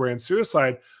 committing brand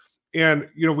suicide. And,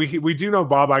 we do know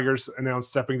Bob Iger's announced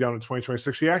stepping down in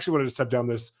 2026. He actually wanted to step down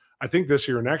this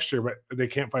year or next year, but they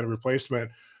can't find a replacement.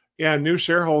 And new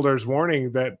shareholders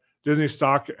warning that Disney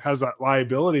stock has that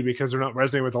liability because they're not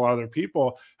resonating with a lot of their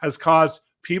people, has caused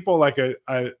people like a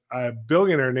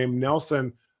billionaire named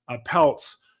Nelson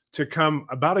Peltz to come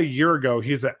about a year ago.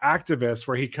 He's an activist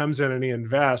where he comes in and he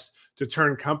invests to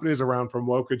turn companies around from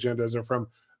woke agendas or from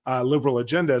liberal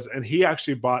agendas. And he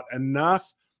actually bought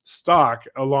enough stock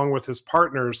along with his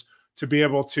partners to be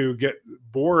able to get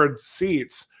board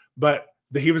seats, but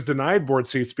he was denied board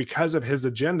seats because of his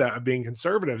agenda of being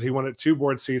conservative. He wanted 2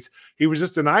 board seats. He was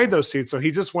just denied those seats. So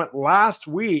he just went last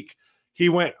week.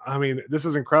 This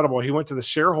is incredible. He went to the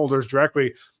shareholders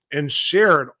directly and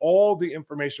shared all the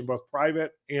information, both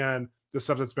private and the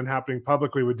stuff that's been happening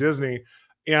publicly with Disney,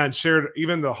 and shared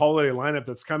even the holiday lineup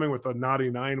that's coming with the Naughty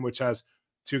Nine, which has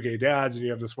 2 gay dads, and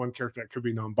you have this one character that could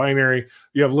be non-binary.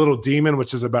 You have Little Demon,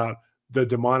 which is about the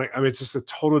demonic. It's just a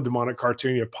total demonic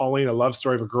cartoon. You have Pauline, a love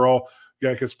story of a girl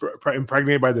that gets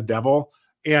impregnated by the devil.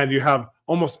 And you have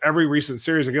almost every recent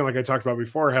series, again, like I talked about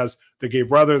before, has the gay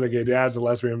brother, the gay dads, the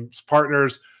lesbian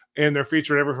partners, and they're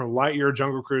featured everywhere from Lightyear,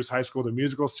 Jungle Cruise, High School, to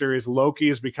musical series. Loki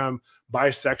has become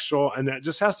bisexual, and that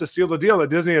just has to seal the deal that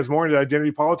Disney is more into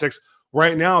identity politics.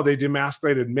 Right now, they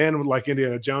demasculated men like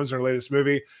Indiana Jones in their latest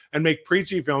movie and make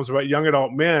preachy films about young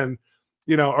adult men,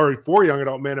 or for young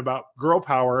adult men about girl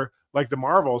power like the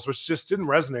Marvels, which just didn't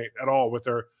resonate at all with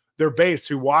their base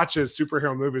who watches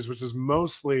superhero movies, which is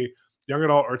mostly young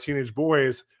adult or teenage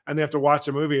boys, and they have to watch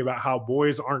a movie about how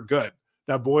boys aren't good.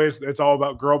 That boys, it's all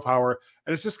about girl power.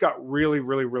 And it's just got really,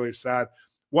 really, really sad.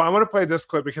 Well, I want to play this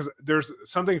clip because there's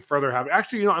something further happening.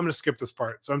 Actually, I'm going to skip this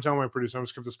part. So I'm telling my producer, I'm going to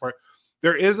skip this part.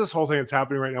 There is this whole thing that's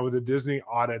happening right now with the Disney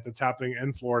audit that's happening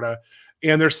in Florida.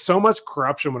 And there's so much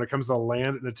corruption when it comes to the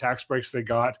land and the tax breaks they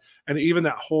got, and even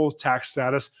that whole tax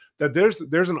status, that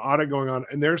there's an audit going on,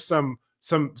 and there's some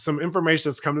information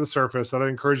that's come to the surface that I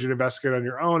encourage you to investigate on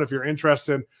your own if you're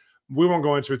interested. We won't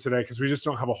go into it today because we just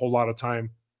don't have a whole lot of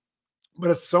time. But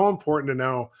it's so important to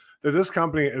know that this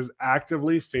company is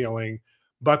actively failing,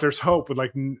 but there's hope with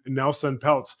like Nelson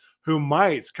Peltz, who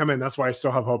might come in. That's why I still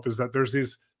have hope, is that there's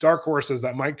these dark horses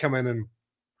that might come in and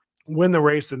win the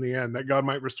race in the end, that God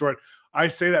might restore it. I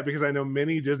say that because I know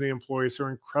many Disney employees who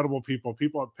are incredible people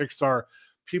at Pixar,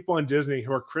 people in Disney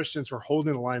who are Christians, who are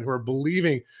holding the line, who are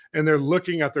believing, and they're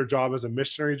looking at their job as a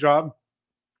missionary job,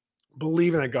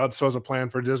 believing that God still has a plan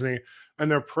for Disney, and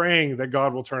they're praying that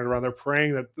God will turn it around. They're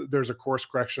praying that there's a course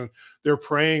correction. They're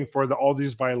praying for all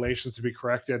these violations to be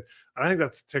corrected. And I think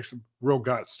that takes some real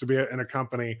guts to be in a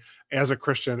company as a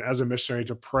Christian, as a missionary,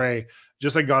 to pray.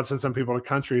 Just like God sends some people to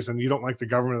countries, and you don't like the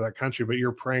government of that country, but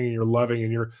you're praying and you're loving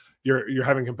and you're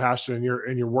having compassion and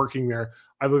you're working there.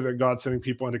 I believe that God's sending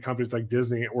people into companies like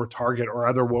Disney or Target or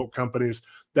other woke companies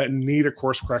that need a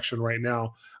course correction right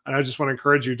now. And I just want to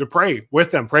encourage you to pray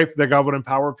with them. Pray that God would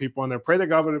empower people in there. Pray that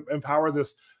God would empower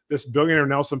this billionaire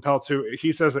Nelson Peltz, who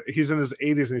he says he's in his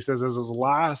 80s, and he says as his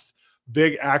last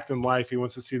big act in life, he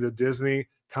wants to see the Disney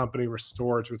company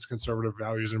restored to its conservative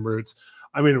values and roots.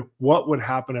 What would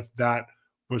happen if that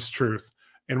was truth?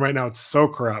 And right now it's so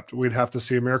corrupt. We'd have to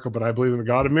see a miracle, but I believe in the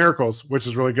God of miracles, which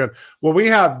is really good. Well, we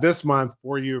have this month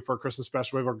for you for Christmas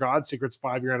special. We have our God Secrets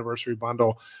 5-year anniversary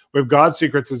bundle. We have God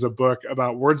Secrets is a book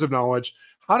about words of knowledge,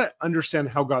 how to understand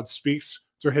how God speaks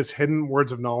through his hidden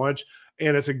words of knowledge.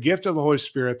 And it's a gift of the Holy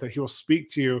Spirit that he will speak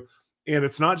to you And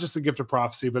it's not just the gift of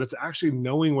prophecy, but it's actually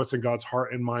knowing what's in God's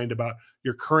heart and mind about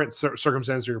your current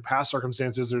circumstances or your past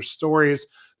circumstances. There's stories,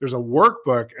 there's a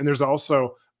workbook, and there's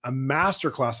also a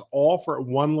masterclass, all for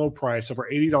one low price, over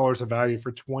 $80 of value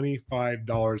for $25.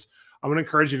 I'm going to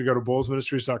encourage you to go to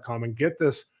bolzministries.com and get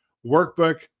this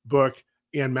workbook, book,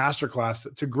 and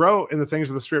masterclass to grow in the things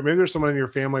of the Spirit. Maybe there's someone in your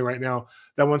family right now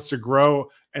that wants to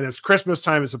grow, and it's Christmas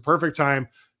time. It's a perfect time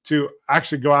to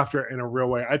actually go after it in a real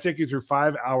way. I take you through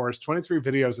 5 hours, 23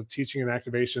 videos of teaching and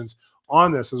activations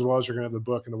on this, as well as you're going to have the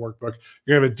book and the workbook.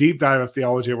 You're going to have a deep dive of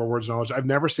theology of our words of knowledge. I've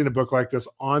never seen a book like this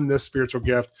on this spiritual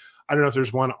gift. I don't know if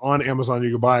there's one on Amazon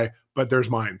you can buy, but there's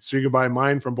mine. So you can buy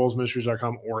mine from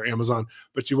bolzministries.com or Amazon,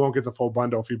 but you won't get the full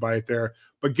bundle if you buy it there.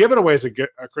 But give it away as a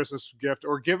Christmas gift,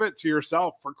 or give it to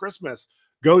yourself for Christmas.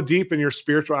 Go deep in your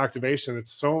spiritual activation.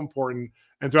 It's so important.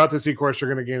 And throughout this e-course,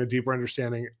 you're going to gain a deeper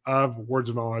understanding of words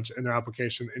of knowledge and their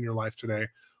application in your life today,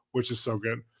 which is so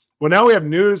good. Well, now we have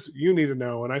news you need to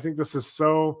know. And I think this is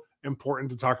so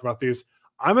important to talk about these.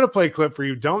 I'm going to play a clip for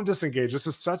you. Don't disengage. This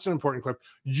is such an important clip.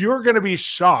 You're going to be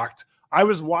shocked. I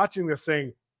was watching this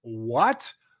saying,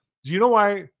 what? Do you know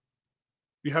why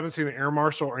you haven't seen an air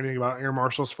marshal or anything about air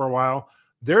marshals for a while?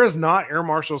 There is not air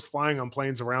marshals flying on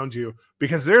planes around you,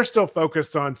 because they're still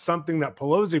focused on something that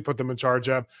Pelosi put them in charge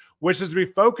of, which is to be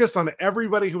focused on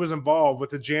everybody who was involved with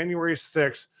the January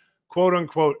 6th, quote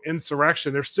unquote,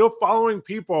 insurrection. They're still following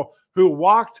people who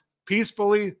walked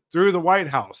peacefully through the White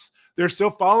House. They're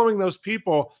still following those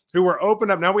people who were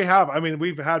opened up. Now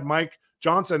we've had Mike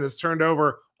Johnson has turned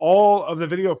over all of the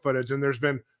video footage, and there's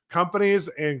been companies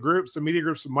and groups and media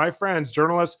groups, my friends,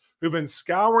 journalists, who've been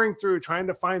scouring through trying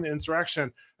to find the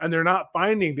insurrection, and they're not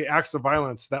finding the acts of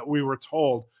violence that we were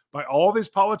told by all these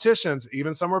politicians,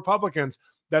 even some Republicans,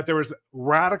 that there was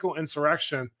radical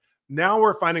insurrection. Now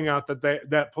we're finding out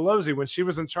that Pelosi, when she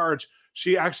was in charge,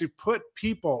 she actually put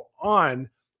people on,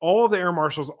 all of the air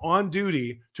marshals on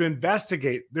duty to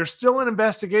investigate. They're still in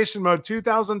investigation mode,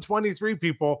 2023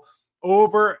 people,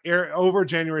 over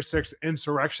January 6th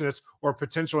insurrectionists or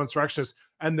potential insurrectionists.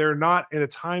 And they're not in a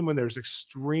time when there's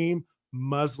extreme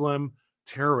Muslim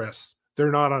terrorists.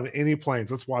 They're not on any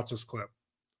planes. Let's watch this clip.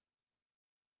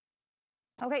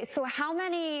 Okay, so how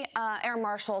many air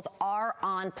marshals are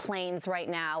on planes right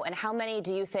now, and how many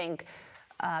do you think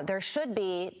there should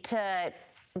be to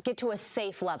get to a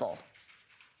safe level?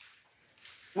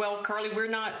 Well, Carly, we're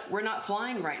not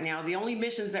flying right now. The only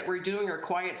missions that we're doing are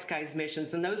quiet skies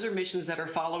missions, and those are missions that are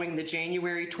following the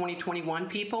January 2021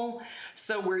 people.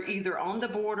 So we're either on the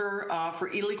border for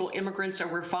illegal immigrants, or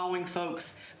we're following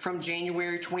folks from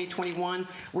January 2021.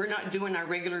 We're not doing our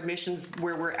regular missions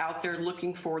where we're out there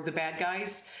looking for the bad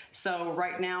guys. So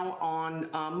right now on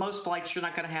most flights, you're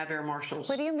not going to have air marshals.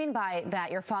 What do you mean by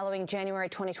that? You're following January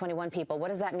 2021 people. What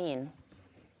does that mean?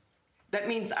 That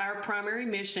means our primary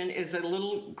mission is a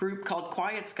little group called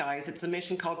Quiet Skies. It's a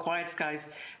mission called Quiet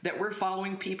Skies that we're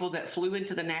following people that flew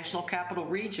into the National Capital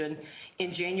Region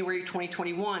in January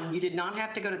 2021. You did not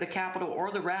have to go to the Capitol or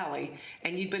the rally,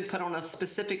 and you've been put on a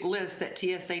specific list that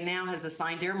TSA now has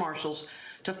assigned air marshals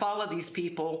to follow these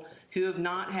people who have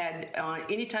not had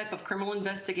any type of criminal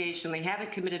investigation. They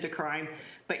haven't committed a crime,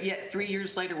 but yet 3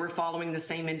 years later, we're following the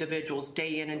same individuals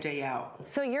day in and day out.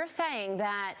 So you're saying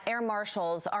that air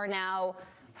marshals are now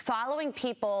following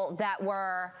people that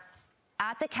were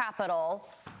at the Capitol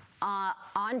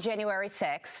on January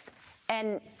 6th,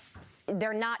 and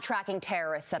they're not tracking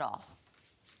terrorists at all?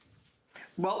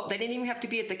 Well, they didn't even have to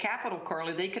be at the Capitol,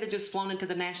 Carly. They could have just flown into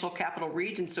the National Capital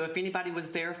Region. So if anybody was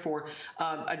there for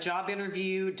a job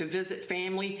interview, to visit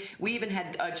family, we even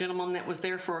had a gentleman that was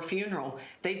there for a funeral.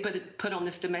 They put on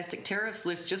this domestic terrorist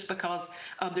list just because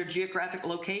of their geographic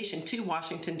location to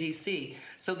Washington, D.C.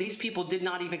 So these people did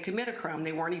not even commit a crime.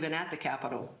 They weren't even at the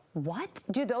Capitol. What?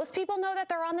 Do those people know that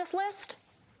they're on this list?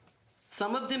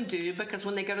 Some of them do, because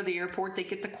when they go to the airport, they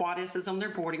get the quad S's on their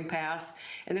boarding pass,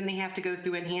 and then they have to go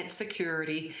through enhanced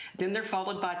security. Then they're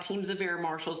followed by teams of air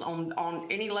marshals on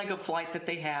any leg of flight that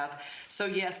they have. So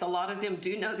yes, a lot of them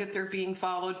do know that they're being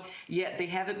followed, yet they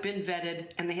haven't been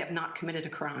vetted and they have not committed a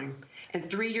crime. And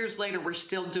 3 years later, we're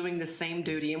still doing the same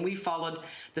duty, and we followed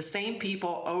the same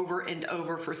people over and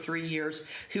over for 3 years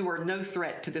who are no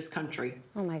threat to this country.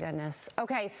 Oh my goodness.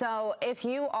 Okay, so if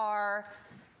you are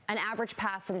an average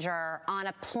passenger on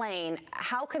a plane,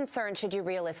 how concerned should you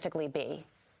realistically be?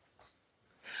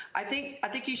 I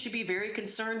think you should be very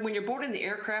concerned when you're boarding the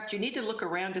aircraft. You need to look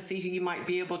around to see who you might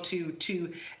be able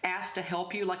to ask to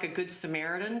help you, like a good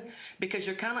Samaritan, because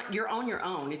you're on your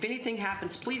own. If anything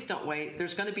happens, please don't wait.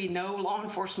 There's going to be no law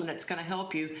enforcement that's going to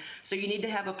help you. So you need to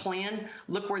have a plan.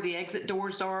 Look where the exit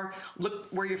doors are. Look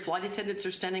where your flight attendants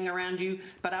are standing around you.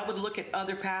 But I would look at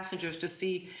other passengers to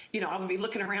see, I would be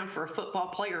looking around for a football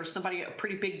player or somebody, a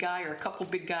pretty big guy or a couple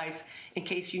big guys, in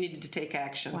case you needed to take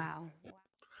action. Wow.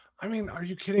 I mean, are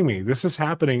you kidding me? This is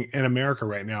happening in America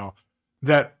right now,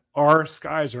 that our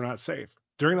skies are not safe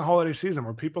during the holiday season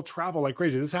where people travel like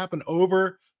crazy. This happened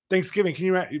over Thanksgiving. Can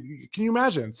you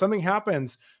imagine something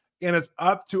happens and it's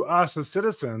up to us as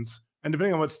citizens, and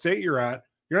depending on what state you're at,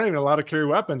 you're not even allowed to carry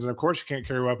weapons. And of course you can't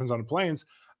carry weapons on the planes.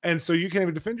 And so you can't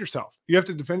even defend yourself. You have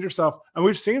to defend yourself. And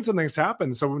we've seen some things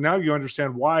happen. So now you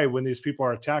understand why, when these people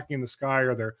are attacking the sky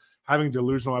or they're having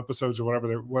delusional episodes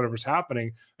or whatever's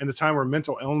happening, in the time where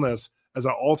mental illness is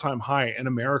at all-time high in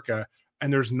America,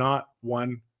 and there's not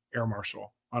one air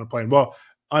marshal on a plane. Well,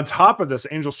 on top of this,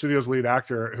 Angel Studios lead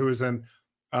actor, who was in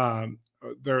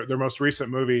their most recent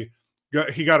movie,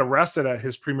 he got arrested at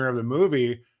his premiere of the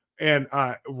movie. And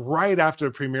right after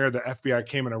the premiere, the FBI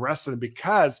came and arrested him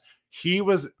because he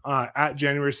was at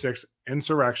January 6th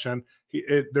insurrection.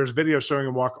 There's video showing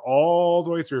him walk all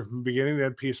the way through from beginning to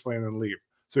end peacefully and then leave.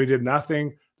 So he did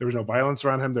nothing. There was no violence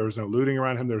around him. There was no looting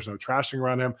around him. There was no trashing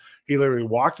around him. He literally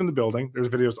walked in the building. There's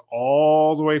videos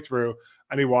all the way through,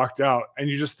 and he walked out. And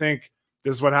you just think,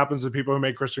 this is what happens to people who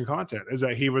make Christian content, is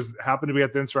that he happened to be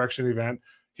at the insurrection event.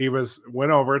 He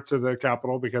went over to the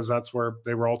Capitol because that's where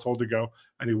they were all told to go.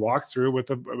 And he walked through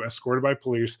escorted by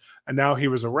police. And now he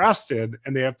was arrested,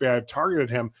 and the FBI targeted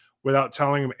him without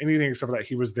telling him anything except that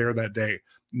he was there that day,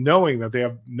 knowing that they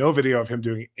have no video of him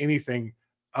doing anything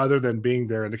other than being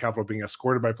there in the Capitol, being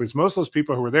escorted by police. Most of those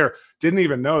people who were there didn't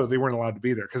even know that they weren't allowed to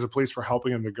be there because the police were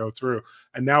helping him to go through.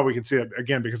 And now we can see it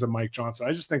again because of Mike Johnson.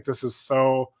 I just think this is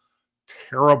so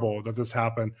terrible that this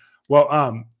happened. Well,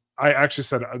 I actually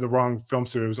said the wrong film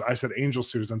studios. I said Angel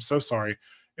Studios. I'm so sorry.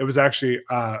 It was actually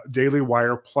Daily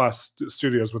Wire Plus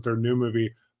Studios with their new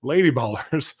movie Lady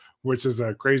Ballers, which is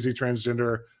a crazy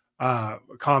transgender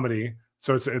comedy.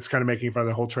 So it's kind of making fun of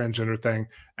the whole transgender thing.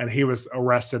 And he was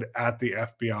arrested at the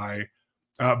FBI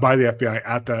by the FBI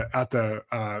at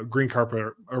the green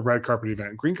carpet or red carpet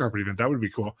event. Green carpet event, that would be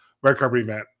cool. Red carpet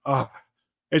event. Oh,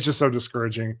 it's just so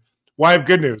discouraging. Well, I have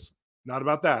good news. Not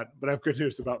about that, but I have good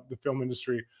news about the film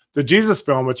industry. The Jesus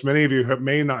film, which many of you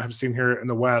may not have seen here in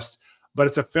the West, but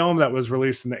it's a film that was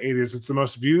released in the 80s. It's the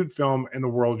most viewed film in the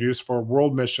world, used for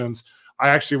world missions. I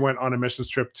actually went on a missions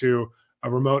trip to a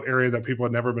remote area that people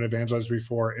had never been evangelized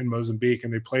before in Mozambique,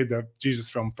 and they played the Jesus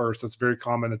film first. That's very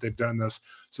common that they've done this.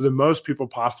 So the most people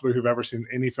possibly who've ever seen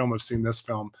any film have seen this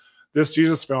film. This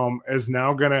Jesus film is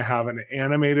now going to have an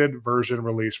animated version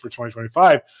released for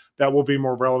 2025 that will be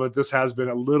more relevant. This has been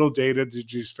a little dated, the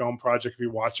Jesus film project. If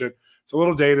you watch it, it's a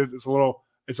little dated. It's a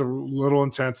little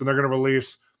intense, and they're going to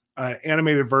release an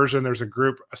animated version. There's a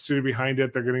studio behind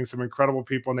it. They're getting some incredible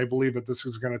people, and they believe that this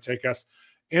is going to take us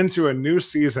into a new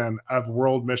season of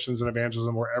world missions and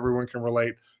evangelism where everyone can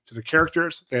relate to the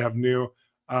characters. They have new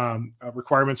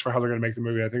requirements for how they're going to make the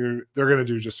movie. I think they're going to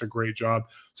do just a great job.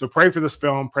 So pray for this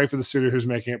film, pray for the studio who's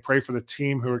making it, pray for the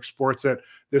team who exports it.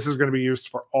 This is going to be used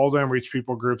for all the unreached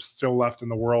people groups still left in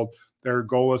the world. Their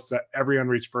goal is that every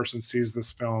unreached person sees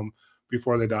this film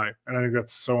before they die. And I think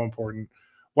that's so important.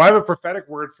 Well, I have a prophetic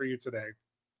word for you today.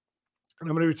 And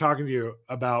I'm going to be talking to you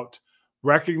about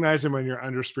recognizing when you're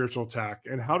under spiritual attack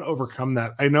and how to overcome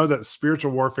that. I know that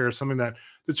spiritual warfare is something that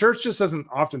the church just doesn't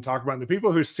often talk about. And the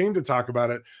people who seem to talk about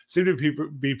it seem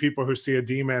to be people who see a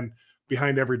demon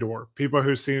behind every door, people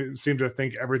who seem to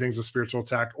think everything's a spiritual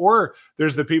attack. Or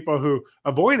there's the people who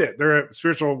avoid it. They're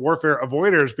spiritual warfare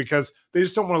avoiders because they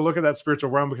just don't want to look at that spiritual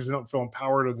realm because they don't feel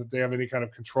empowered or that they have any kind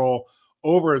of control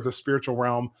over the spiritual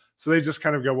realm. So they just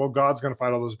kind of go, well, God's going to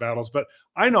fight all those battles. But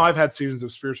I know I've had seasons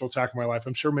of spiritual attack in my life.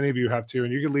 I'm sure many of you have too.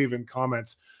 And you can leave in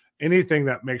comments anything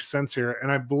that makes sense here.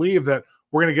 And I believe that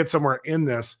we're going to get somewhere in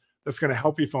this that's going to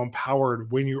help you feel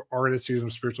empowered when you are in a season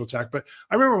of spiritual attack. But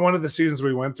I remember one of the seasons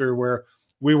we went through where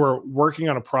we were working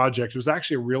on a project. It was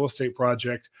actually a real estate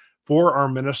project for our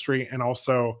ministry and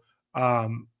also,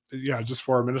 just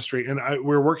for our ministry. And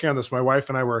we were working on this. My wife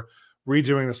and I were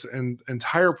redoing this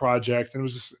entire project, and it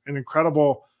was just an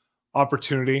incredible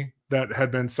opportunity that had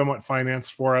been somewhat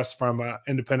financed for us from an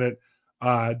independent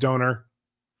donor.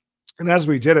 And as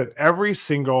we did it, every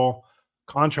single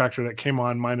contractor that came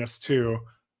on -2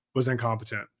 was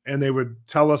incompetent, and they would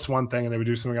tell us one thing and they would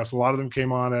do something else. A lot of them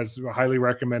came on as highly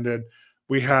recommended.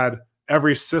 We had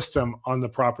every system on the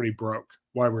property broke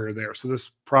while we were there. So this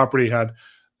property had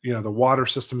the water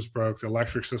systems broke, the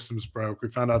electric systems broke. We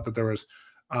found out that there was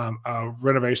a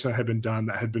renovation that had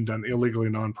been done illegally,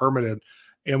 non-permitted.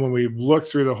 And when we looked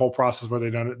through the whole process where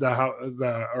they done it,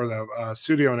 the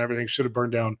studio and everything should have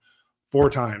burned down 4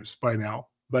 times by now,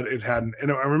 but it hadn't.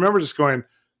 And I remember just going,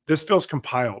 this feels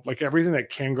compiled. Like everything that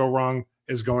can go wrong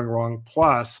is going wrong.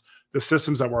 Plus the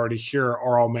systems that were already here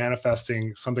are all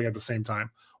manifesting something at the same time.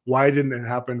 Why didn't it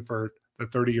happen for the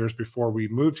 30 years before we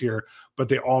moved here? But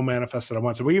they all manifested at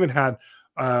once. And we even had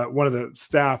one of the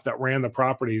staff that ran the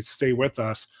property stay with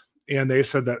us. And they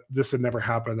said that this had never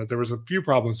happened, that there was a few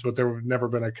problems, but there had never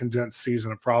been a condensed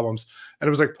season of problems. And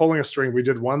it was like pulling a string. We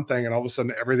did one thing and all of a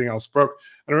sudden everything else broke.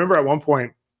 And I remember at one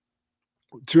point,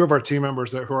 2 of our team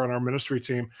members who are on our ministry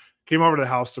team came over to the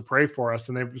house to pray for us.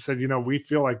 And they said, we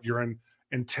feel like you're in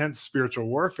intense spiritual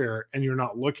warfare and you're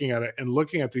not looking at it and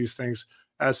looking at these things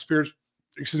as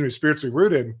spiritually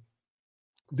rooted.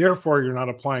 Therefore, you're not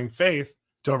applying faith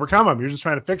to overcome them. You're just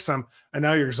trying to fix them. And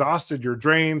now you're exhausted, you're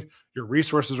drained, your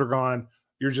resources are gone.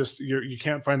 You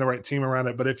can't find the right team around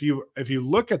it. But if you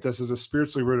look at this as a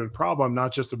spiritually rooted problem,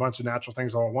 not just a bunch of natural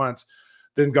things all at once,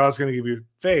 then God's going to give you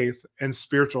faith and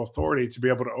spiritual authority to be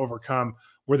able to overcome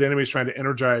where the enemy's trying to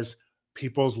energize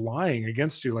people's lying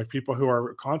against you. Like people who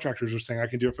are contractors are saying, I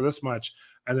can do it for this much,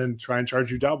 and then try and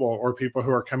charge you double. Or people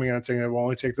who are coming in and saying it will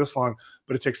only take this long,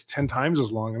 but it takes 10 times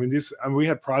as long. I mean, we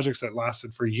had projects that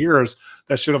lasted for years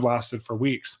that should have lasted for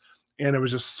weeks. And it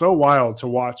was just so wild to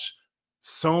watch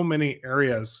so many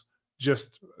areas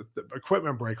just the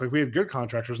equipment break. Like we had good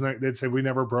contractors and they'd say, we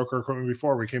never broke our equipment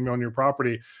before. We came on your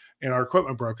property and our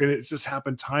equipment broke. And it's just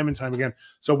happened time and time again.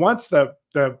 So once the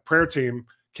prayer team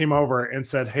came over and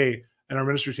said, hey, and our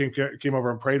ministry team came over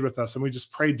and prayed with us, and we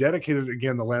just prayed, dedicated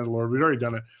again the land of the Lord. We'd already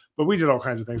done it, but we did all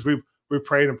kinds of things. We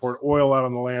prayed and poured oil out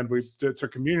on the land. We took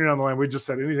communion on the land. We just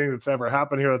said anything that's ever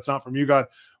happened here that's not from you, God,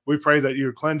 we pray that you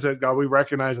would cleanse it. God, we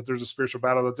recognize that there's a spiritual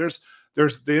battle, that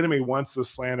there's the enemy wants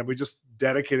this land, and we just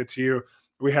dedicate it to you.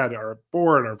 We had our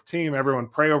board, our team, everyone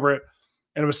pray over it.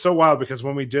 And it was so wild because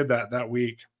when we did that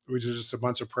week, we did just a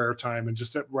bunch of prayer time and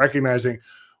just recognizing.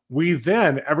 We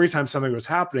then, every time something was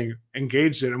happening,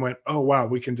 engaged it and went, oh, wow,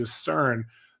 we can discern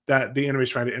that the enemy's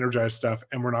trying to energize stuff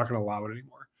and we're not going to allow it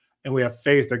anymore. And we have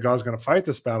faith that God's going to fight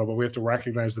this battle, but we have to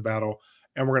recognize the battle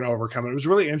and we're going to overcome it. It was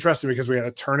really interesting because we had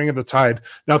a turning of the tide.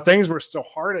 Now, things were still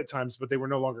hard at times, but they were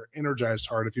no longer energized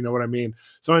hard, if you know what I mean.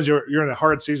 Sometimes you're in a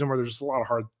hard season where there's just a lot of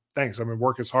hard things. I mean,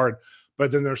 work is hard, but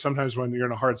then there's sometimes when you're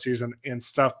in a hard season and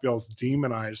stuff feels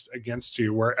demonized against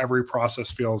you, where every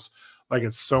process feels like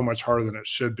it's so much harder than it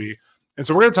should be. And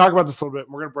so we're going to talk about this a little bit.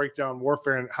 We're going to break down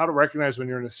warfare and how to recognize when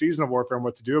you're in a season of warfare and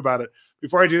what to do about it.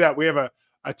 Before I do that, we have a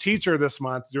teacher this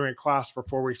month doing a class for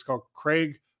 4 weeks called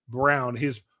Craig Brown.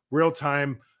 He's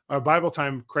real-time Bible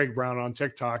Time Craig Brown on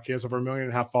TikTok. He has over 1.5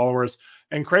 million followers.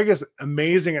 And Craig is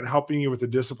amazing at helping you with the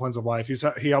disciplines of life.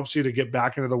 He helps you to get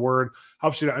back into the word,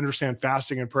 helps you to understand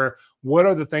fasting and prayer. What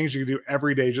are the things you can do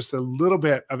every day? Just a little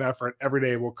bit of effort every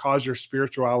day will cause your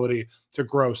spirituality to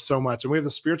grow so much. And we have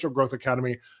the Spiritual Growth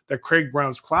Academy that Craig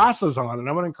Brown's class is on. And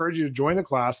I want to encourage you to join the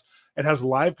class. It has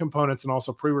live components and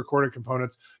also pre-recorded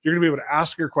components. You're going to be able to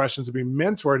ask your questions and be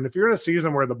mentored. And if you're in a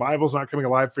season where the Bible's not coming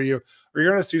alive for you, or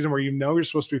you're in a season where you know you're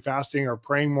supposed to be fasting or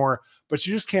praying more, but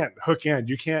you just can't hook in,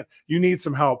 you need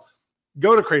some help,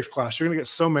 go to Craig's class. You're going to get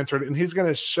so mentored, and he's going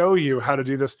to show you how to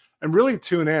do this and really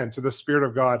tune in to the Spirit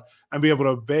of God and be able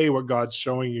to obey what God's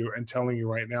showing you and telling you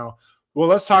right now. Well,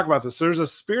 let's talk about this. So there's a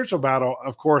spiritual battle,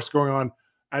 of course, going on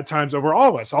at times over all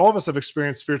of us. All of us have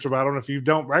experienced spiritual battle, and if you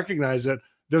don't recognize it,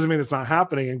 doesn't mean it's not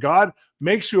happening. And God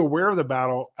makes you aware of the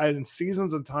battle in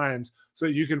seasons and times so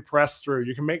that you can press through.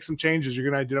 You can make some changes. You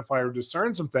can identify or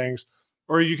discern some things,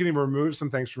 or you can even remove some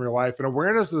things from your life. And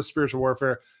awareness of the spiritual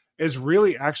warfare is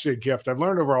really actually a gift. I've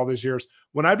learned over all these years,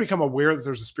 when I become aware that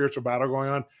there's a spiritual battle going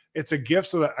on, it's a gift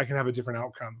so that I can have a different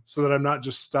outcome, so that I'm not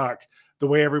just stuck the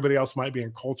way everybody else might be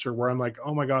in culture, where I'm like,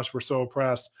 oh my gosh, we're so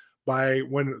oppressed by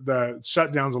when the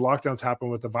shutdowns and lockdowns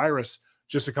happened with the virus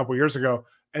just a couple of years ago.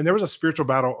 And there was a spiritual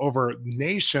battle over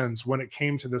nations when it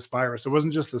came to this virus. It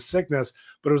wasn't just the sickness,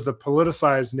 but it was the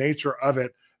politicized nature of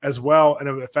it as well. And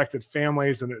it affected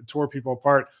families and it tore people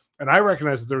apart. And I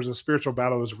recognize that there was a spiritual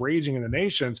battle that was raging in the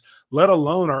nations, let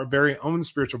alone our very own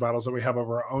spiritual battles that we have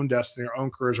over our own destiny, our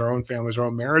own careers, our own families, our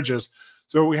own marriages.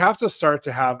 So we have to start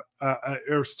to have,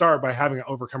 start by having an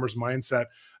overcomer's mindset.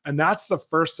 And that's the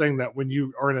first thing, that when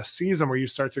you are in a season where you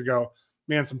start to go,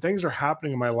 man, some things are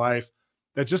happening in my life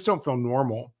that just don't feel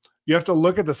normal. You have to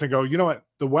look at this and go, you know what?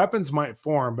 The weapons might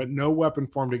form, but no weapon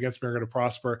formed against me are going to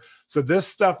prosper. So this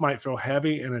stuff might feel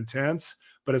heavy and intense,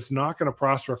 but it's not going to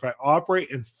prosper if I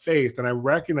operate in faith and I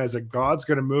recognize that God's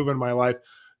going to move in my life.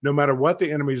 no matter what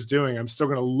the enemy is doing, I'm still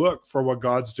going to look for what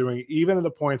God's doing, even in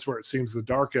the points where it seems the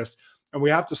darkest. And we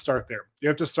have to start there. You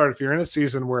have to start, if you're in a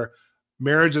season where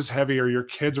marriage is heavy, or your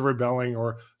kids are rebelling,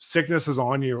 or sickness is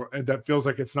on you, and that feels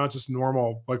like it's not just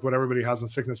normal, like what everybody has in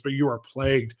sickness, but you are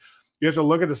plagued. You have to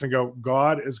look at this and go,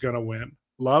 God is going to win.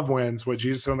 Love wins. What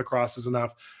Jesus said on the cross is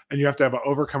enough. And you have to have an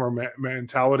overcomer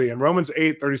mentality. And Romans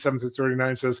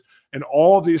 8:37-39 says, and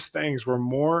all of these things were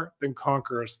more than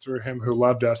conquerors through him who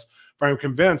loved us. For I am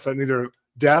convinced that neither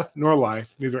death nor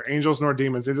life, neither angels nor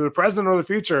demons, neither the present nor the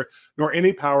future, nor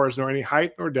any powers, nor any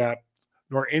height nor depth,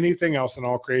 nor anything else in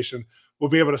all creation will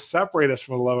be able to separate us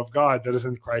from the love of God that is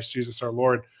in Christ Jesus our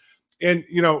Lord. And,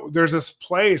 there's this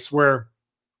place where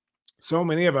so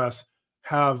many of us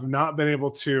have not been able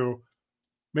to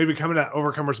maybe come in that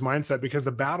overcomer's mindset because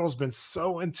the battle's been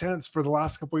so intense for the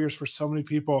last couple of years for so many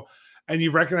people. And you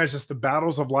recognize just the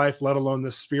battles of life, let alone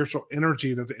the spiritual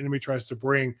energy that the enemy tries to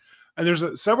bring. And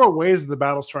there's several ways that the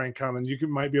battles try and come, and you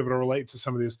might be able to relate to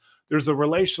some of these. There's the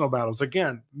relational battles,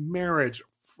 again, marriage,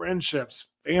 friendships,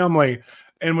 family.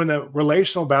 And when the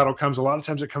relational battle comes, a lot of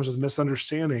times it comes with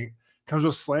misunderstanding. It comes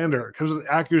with slander, it comes with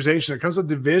accusation, it comes with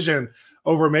division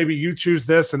over maybe you choose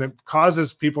this, and it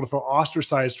causes people to feel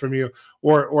ostracized from you,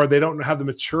 or they don't have the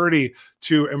maturity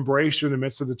to embrace you in the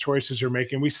midst of the choices you're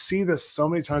making. We see this so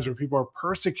many times where people are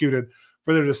persecuted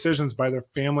for their decisions by their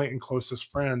family and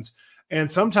closest friends. And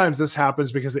sometimes this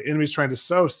happens because the enemy's trying to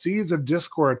sow seeds of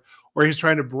discord, or he's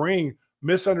trying to bring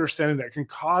misunderstanding that can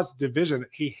cause division.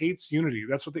 He hates unity.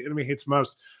 That's what the enemy hates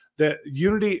most. That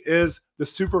unity is the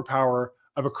superpower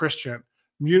of a Christian.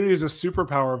 Unity is a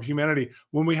superpower of humanity.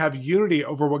 When we have unity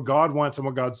over what God wants and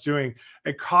what God's doing,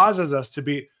 it causes us to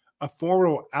be a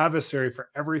formidable adversary for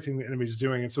everything the enemy's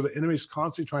doing. And so the enemy's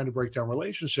constantly trying to break down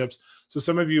relationships. So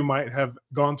some of you might have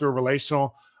gone through a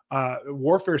relational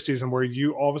warfare season where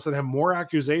you all of a sudden have more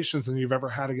accusations than you've ever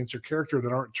had against your character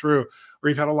that aren't true, or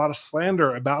you've had a lot of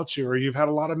slander about you, or you've had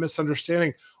a lot of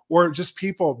misunderstanding, or just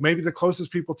people, maybe the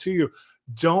closest people to you,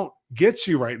 don't get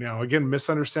you right now. Again,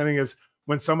 misunderstanding is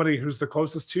when somebody who's the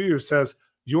closest to you says,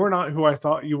 you're not who I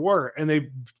thought you were, and they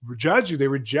judge you, they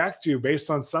reject you based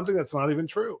on something that's not even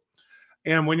true.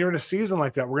 And when you're in a season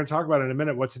like that, we're going to talk about in a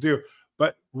minute what to do,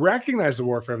 but recognize the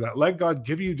warfare of that. Let God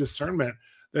give you discernment.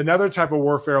 Another type of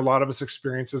warfare a lot of us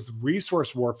experience is the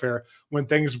resource warfare. When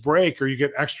things break, or you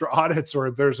get extra audits, or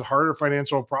there's harder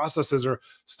financial processes, or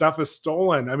stuff is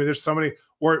stolen. I mean, there's so many,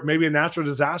 or maybe a natural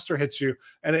disaster hits you,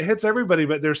 and it hits everybody,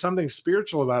 but there's something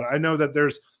spiritual about it. I know that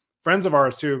there's friends of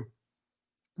ours who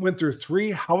went through 3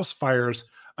 house fires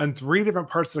in 3 different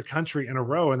parts of the country in a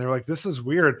row. And they're like, this is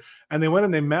weird. And they went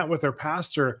and they met with their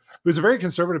pastor, who's a very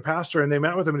conservative pastor. And they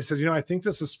met with him and he said, I think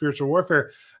this is spiritual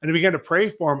warfare. And he began to pray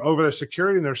for them over their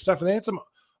security and their stuff. And they had some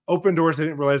open doors they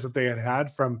didn't realize that they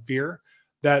had from fear,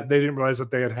 that they didn't realize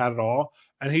that they had at all.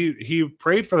 And he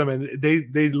prayed for them, and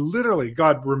they literally,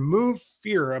 God removed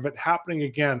fear of it happening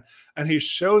again. And he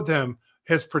showed them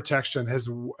his protection,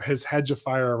 his hedge of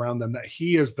fire around them, that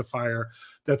he is the fire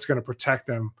that's going to protect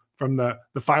them from the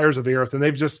fires of the earth. And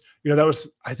they've just, that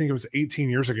was, I think it was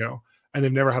 18 years ago, and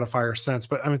they've never had a fire since.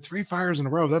 But I mean, 3 fires in a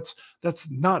row, that's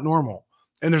not normal.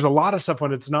 And there's a lot of stuff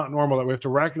when it's not normal that we have to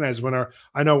recognize.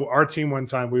 I know our team one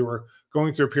time, we were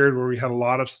going through a period where we had a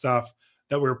lot of stuff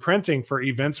that we were printing for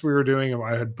events we were doing. And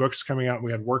I had books coming out, and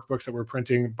we had workbooks that we were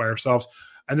printing by ourselves.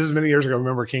 And this is many years ago.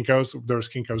 Remember Kinko's? There was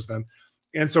Kinko's then.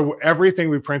 And so everything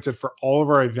we printed for all of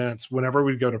our events, whenever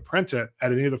we'd go to print it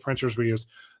at any of the printers we used,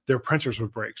 their printers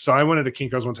would break. So I went into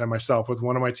Kinko's one time myself with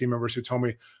one of my team members who told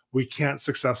me, we can't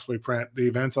successfully print the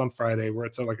events on Friday where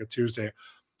it's at like a Tuesday.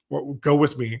 Well, go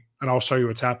with me and I'll show you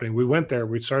what's happening. We went there.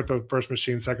 We'd start the first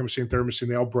machine, second machine, third machine.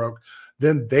 They all broke.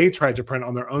 Then they tried to print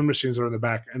on their own machines that are in the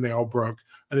back, and they all broke.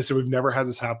 And they said, we've never had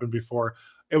this happen before.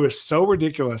 It was so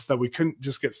ridiculous that we couldn't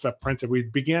just get stuff printed. We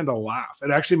began to laugh.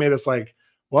 It actually made us like,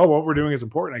 well, what we're doing is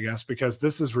important, I guess, because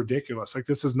this is ridiculous. Like,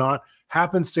 this is not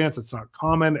happenstance. It's not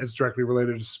common. It's directly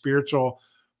related to spiritual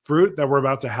fruit that we're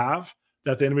about to have,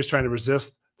 that the enemy's trying to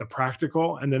resist the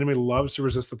practical, and the enemy loves to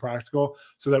resist the practical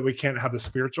so that we can't have the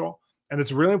spiritual. And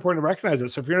it's really important to recognize it.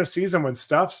 So if you're in a season when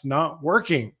stuff's not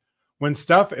working, when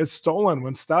stuff is stolen,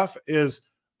 when stuff is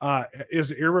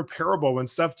irreparable, when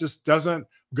stuff just doesn't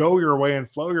go your way and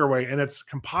flow your way, and it's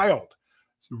compiled,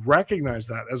 recognize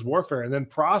that as warfare, and then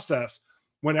process.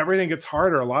 When everything gets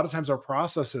harder, a lot of times our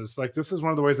processes, like, this is one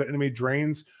of the ways the enemy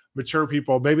drains mature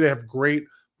people. Maybe they have great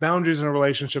boundaries in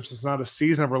relationships. It's not a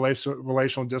season of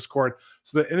relational discord.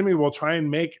 So the enemy will try and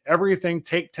make everything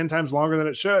take 10 times longer than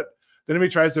it should. The enemy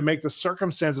tries to make the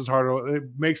circumstances harder. It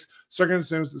makes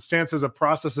circumstances of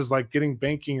processes like getting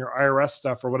banking or IRS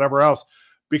stuff or whatever else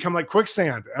become like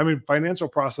quicksand. I mean, financial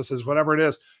processes, whatever it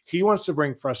is. He wants to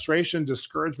bring frustration,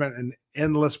 discouragement, and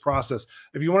endless process.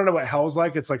 If you want to know what hell's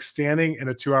like, it's like standing in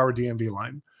a 2-hour DMV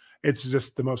line. It's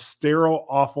just the most sterile,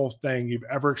 awful thing you've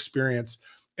ever experienced.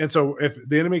 And so if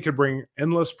the enemy could bring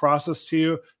endless process to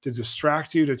you, to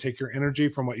distract you, to take your energy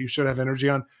from what you should have energy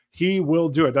on, he will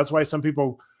do it. That's why some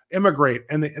people immigrate,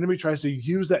 and the enemy tries to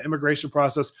use that immigration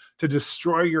process to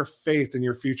destroy your faith and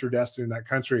your future destiny in that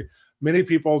country. Many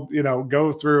people,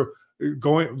 go through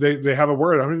they have a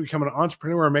word, I'm going to become an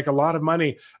entrepreneur and make a lot of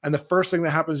money. And the first thing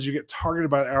that happens is you get targeted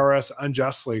by the IRS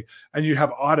unjustly, and you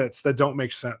have audits that don't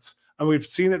make sense. And we've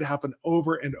seen it happen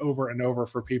over and over and over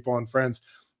for people and friends.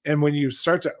 And when you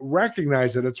start to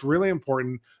recognize it, it's really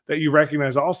important that you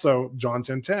recognize also John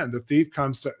 10:10, the thief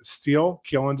comes to steal,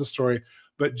 kill, and destroy.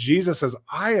 But Jesus says,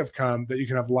 I have come that you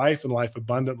can have life and life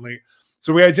abundantly.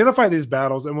 So we identify these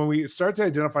battles. And when we start to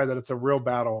identify that it's a real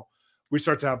battle, we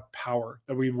start to have power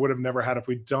that we would have never had if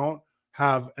we don't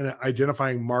have an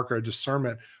identifying marker, a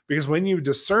discernment. Because when you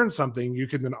discern something, you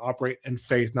can then operate in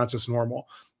faith, not just normal.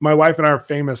 My wife and I are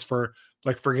famous for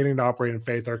like forgetting to operate in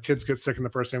faith. Our kids get sick, and the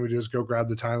first thing we do is go grab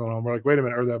the Tylenol. And we're like, wait a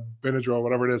minute, or the Benadryl,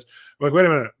 whatever it is. We're like, wait a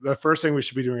minute. The first thing we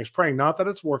should be doing is praying. Not that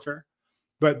it's warfare,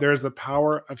 but there's the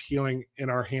power of healing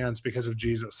in our hands because of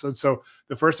Jesus. And so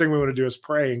the first thing we want to do is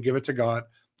pray and give it to God,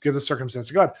 give the circumstance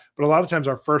to God. But a lot of times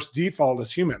our first default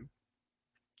is human.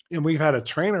 And we've had to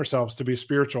train ourselves to be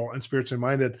spiritual and spiritually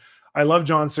minded. I love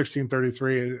John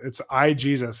 16:33. It's I,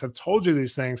 Jesus, have told you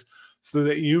these things so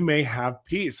that you may have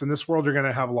peace. In this world, you're going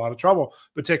to have a lot of trouble,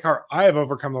 but take heart, I have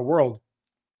overcome the world.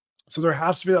 So there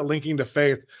has to be that linking to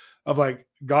faith of like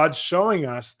God showing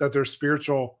us that there's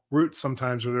spiritual roots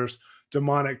sometimes, or there's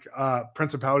demonic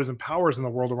principalities and powers in the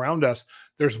world around us.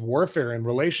 There's warfare in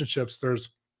relationships. There's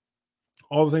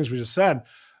all the things we just said.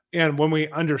 And when we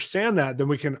understand that, then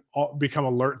we can become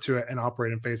alert to it and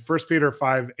operate in faith. 1 Peter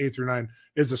 5:8-9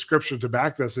 is the scripture to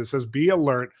back this. It says, be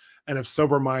alert and of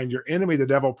sober mind. Your enemy, the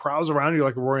devil, prowls around you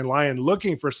like a roaring lion,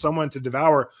 looking for someone to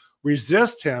devour.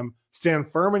 Resist him. Stand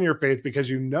firm in your faith, because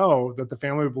you know that the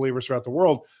family of believers throughout the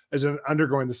world is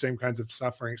undergoing the same kinds of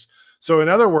sufferings. So in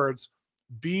other words,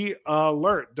 be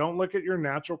alert. Don't look at your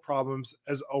natural problems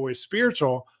as always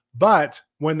spiritual, but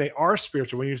when they are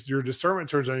spiritual, when your discernment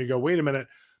turns on, you go, wait a minute,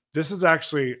 this is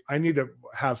actually, I need to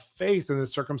have faith in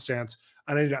this circumstance.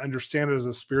 I need to understand it as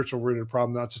a spiritual rooted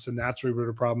problem, not just a naturally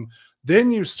rooted problem.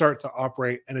 Then you start to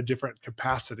operate in a different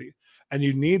capacity. And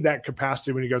you need that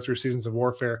capacity when you go through seasons of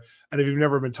warfare. And if you've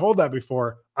never been told that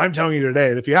before, I'm telling you today.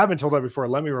 And if you haven't been told that before,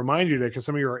 let me remind you today, because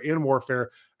some of you are in warfare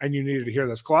and you needed to hear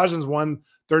this. Colossians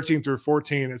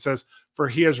 1:13-14, it says, for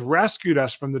he has rescued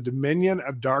us from the dominion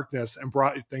of darkness and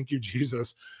brought, thank you,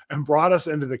 Jesus, and brought us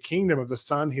into the kingdom of the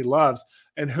Son he loves,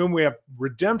 in whom we have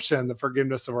redemption, the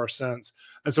forgiveness of our sins.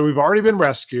 And so we've already been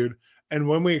rescued. And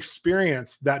when we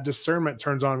experience that, discernment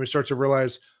turns on, we start to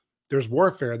realize there's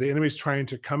warfare. The enemy's trying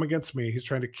to come against me. He's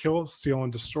trying to kill, steal,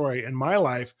 and destroy in my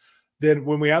life. Then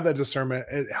when we have that discernment,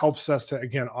 it helps us to,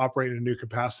 again, operate in a new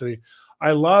capacity.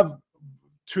 I love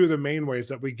two of the main ways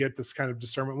that we get this kind of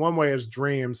discernment. One way is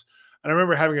dreams. And I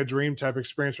remember having a dream type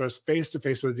experience where I was face to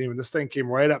face with a demon. This thing came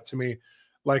right up to me,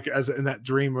 like as in that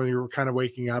dream when you were kind of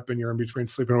waking up and you're in between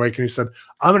sleep and awake. And he said,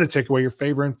 I'm going to take away your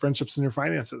favor and friendships and your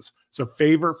finances. So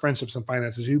favor, friendships, and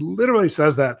finances. He literally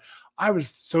says that. I was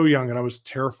so young and I was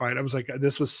terrified. I was like,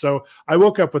 I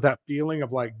woke up with that feeling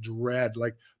of like dread,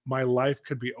 like my life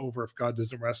could be over if God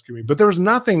doesn't rescue me. But there was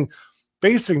nothing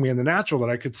facing me in the natural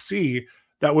that I could see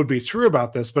that would be true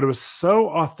about this, but it was so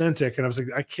authentic. And I was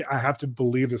like, I have to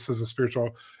believe this is a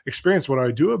spiritual experience. What do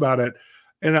I do about it?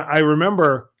 And I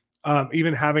remember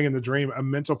even having in the dream a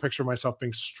mental picture of myself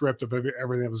being stripped of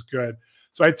everything that was good.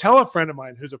 So I tell a friend of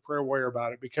mine who's a prayer warrior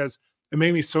about it, because it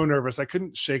made me so nervous. I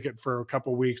couldn't shake it for a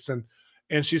couple of weeks.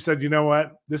 And she said, you know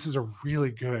what? This is a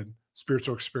really good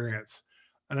spiritual experience.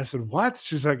 And I said, what?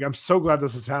 She's like, I'm so glad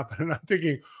this has happened. And I'm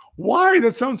thinking, why?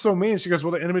 That sounds so mean. She goes,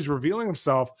 well, the enemy's revealing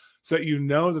himself so that you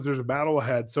know that there's a battle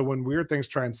ahead. So when weird things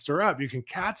try and stir up, you can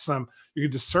catch them, you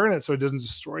can discern it so it doesn't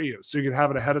destroy you. So you can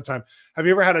have it ahead of time. Have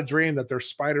you ever had a dream that there's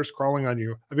spiders crawling on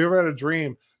you? Have you ever had a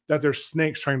dream that there's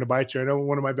snakes trying to bite you? I know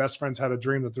one of my best friends had a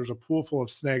dream that there's a pool full of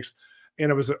snakes, and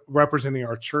it was representing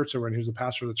our church. And he was the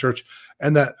pastor of the church,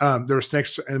 and that there were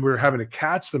snakes, and we were having to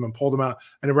catch them and pull them out.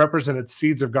 And it represented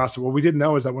seeds of gossip. What we didn't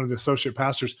know is that one of the associate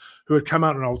pastors who had come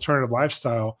out in an alternative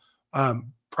lifestyle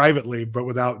privately, but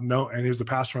without and he was the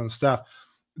pastor on the staff,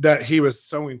 that he was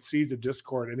sowing seeds of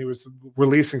discord, and he was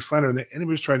releasing slander, and the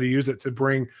enemy was trying to use it to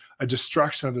bring a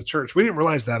destruction of the church. We didn't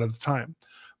realize that at the time.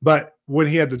 But when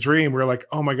he had the dream, we were like,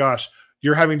 oh my gosh,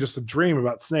 you're having just a dream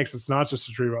about snakes. It's not just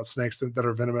a dream about snakes that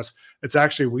are venomous. It's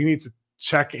actually, we need to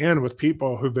check in with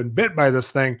people who've been bit by this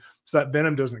thing so that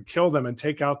venom doesn't kill them, and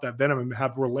take out that venom and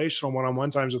have relational one-on-one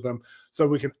times with them so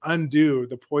we can undo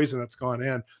the poison that's gone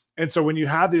in. And so when you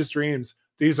have these dreams,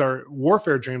 these are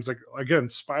warfare dreams, like, again,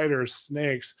 spiders,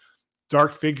 snakes,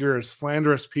 dark figures,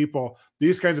 slanderous people,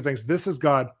 these kinds of things. This is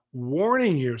God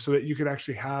warning you so that you can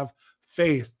actually have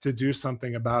faith to do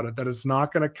something about it, that it's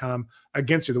not going to come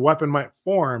against you. The weapon might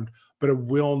form, but it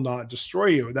will not destroy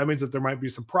you. That means that there might be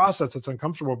some process that's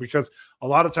uncomfortable, because a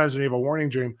lot of times when you have a warning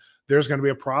dream, there's going to be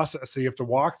a process that you have to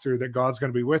walk through, that God's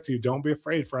going to be with you. Don't be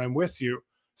afraid, for I'm with you,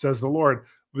 says the Lord.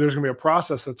 There's going to be a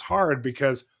process that's hard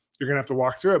because you're going to have to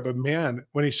walk through it. But man,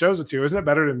 when he shows it to you, isn't it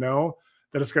better to know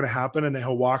that it's going to happen and that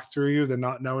he'll walk through you than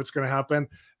not know it's going to happen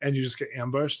and you just get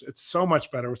ambushed? It's so much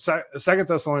better. 2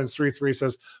 Thessalonians 3:3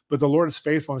 says, but the Lord is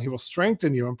faithful and he will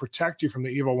strengthen you and protect you from the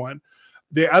evil one.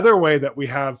 The other way that we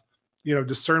have,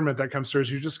 discernment that comes through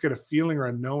is you just get a feeling or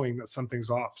a knowing that something's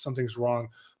off, something's wrong.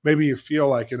 Maybe you feel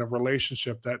like in a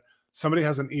relationship that somebody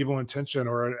has an evil intention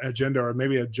or an agenda, or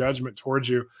maybe a judgment towards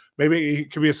you. Maybe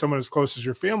it could be someone as close as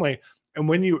your family. And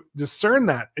when you discern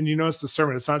that, and you notice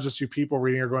discernment, it's not just you people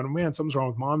reading or going, man, something's wrong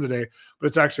with mom today, but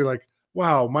it's actually like,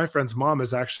 wow, my friend's mom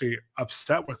is actually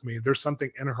upset with me. There's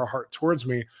something in her heart towards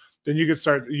me. Then you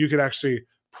could actually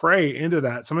pray into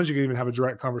that. Sometimes you can even have a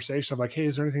direct conversation of like, hey,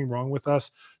 is there anything wrong with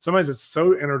us? Sometimes it's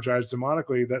so energized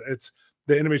demonically that it's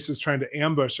the enemy's just trying to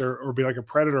ambush or be like a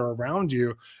predator around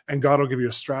you, and God will give you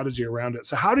a strategy around it.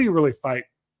 So how do you really fight?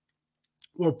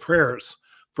 Well, prayers.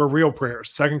 For real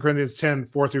prayers. 2 Corinthians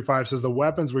 10:4-5 says, the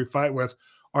weapons we fight with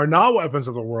are not weapons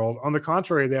of the world. On the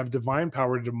contrary, they have divine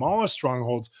power to demolish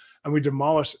strongholds, and we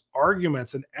demolish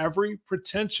arguments and every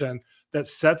pretension that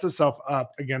sets itself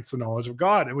up against the knowledge of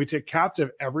God. And we take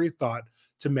captive every thought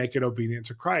to make it obedient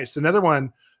to Christ. Another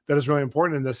one that is really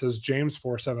important in this is James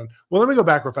 4:7. Well, let me go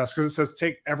back real fast, because it says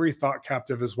take every thought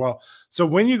captive as well. So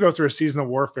when you go through a season of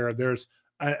warfare, there's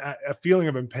a feeling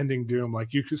of impending doom.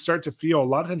 Like you can start to feel, a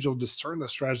lot of times you'll discern the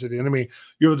strategy of the enemy.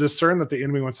 You'll discern that the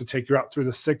enemy wants to take you out through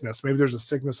the sickness. Maybe there's a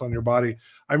sickness on your body.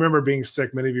 I remember being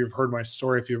sick. Many of you have heard my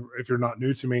story, if you're not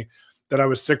new to me, that I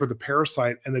was sick with a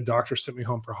parasite, and the doctor sent me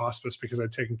home for hospice because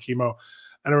I'd taken chemo.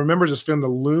 And I remember just feeling the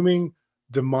looming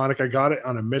demonic. I got it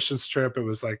on a missions trip. It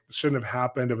was like, it shouldn't have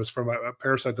happened. It was from a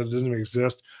parasite that doesn't even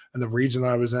exist in the region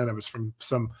that I was in. It was from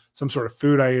some sort of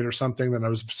food I ate or something, that I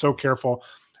was so careful.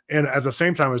 And at the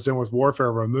same time, I was dealing with warfare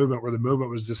over a movement where the movement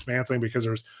was dismantling because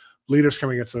there was leaders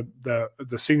coming against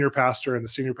the senior pastor, and the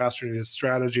senior pastor needed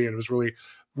strategy. And it was really,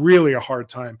 really a hard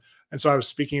time. And so I was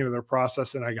speaking into their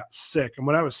process, and I got sick. And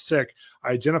when I was sick, I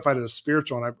identified it as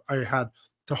spiritual. And I had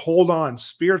to hold on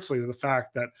spiritually to the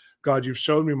fact that, God, you've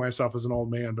showed me myself as an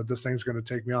old man, but this thing's going to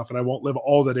take me off, and I won't live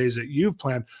all the days that you've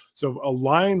planned. So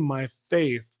align my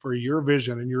faith for your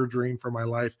vision and your dream for my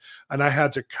life. And I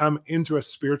had to come into a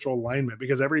spiritual alignment,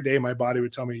 because every day my body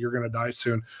would tell me, you're going to die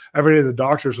soon. Every day the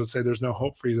doctors would say, there's no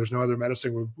hope for you. There's no other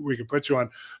medicine we can put you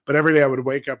on. But every day I would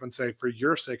wake up and say, for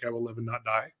your sake, I will live and not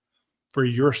die. For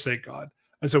your sake, God.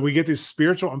 And so we get these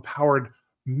spiritual empowered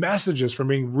messages from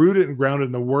being rooted and grounded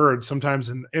in the word sometimes.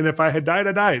 And if I had died,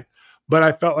 I died. But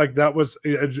I felt like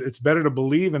it's better to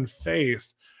believe in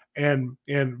faith and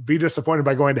be disappointed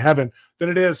by going to heaven than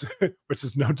it is, which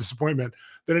is no disappointment,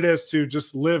 than it is to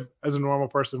just live as a normal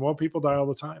person. Well, people die all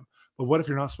the time. But what if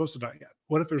you're not supposed to die yet?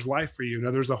 What if there's life for you?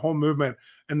 Now, there's a whole movement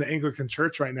in the Anglican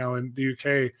Church right now in the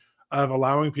UK of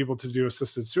allowing people to do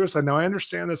assisted suicide. Now, I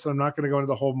understand this, and I'm not going to go into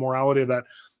the whole morality of that.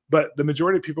 But the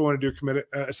majority of people who want to do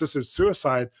assisted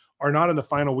suicide are not in the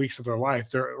final weeks of their life.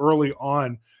 They're early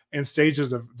on in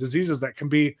stages of diseases that can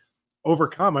be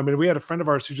overcome. I mean, we had a friend of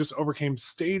ours who just overcame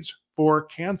stage 4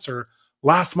 cancer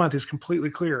last month. He's completely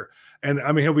clear. And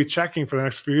I mean, he'll be checking for the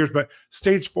next few years, but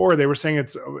stage 4, they were saying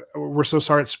we're so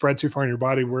sorry it spread too far in your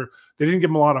body. They didn't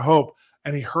give him a lot of hope.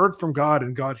 And he heard from God,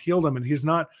 and God healed him. And he's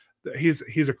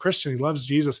a Christian. He loves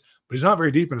Jesus, but he's not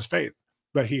very deep in his faith.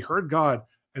 But he heard God,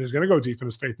 and he's going to go deep in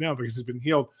his faith now because he's been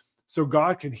healed. So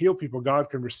God can heal people. God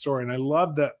can restore. And I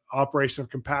love that operation of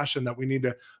compassion, that we need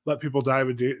to let people die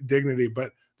with dignity.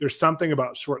 But there's something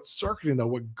about short-circuiting, though,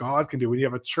 what God can do. When you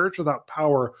have a church without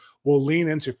power, will lean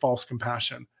into false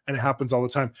compassion. And it happens all the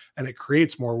time. And it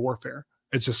creates more warfare.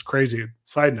 It's just crazy.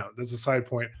 Side note, that's a side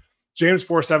point. James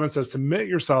 4:7 says, submit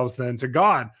yourselves then to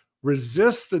God.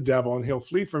 Resist the devil, and he'll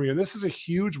flee from you. And this is a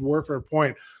huge warfare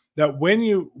point. That when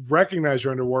you recognize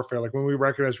you're under warfare, like when we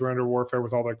recognize we're under warfare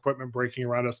with all the equipment breaking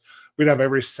around us, we'd have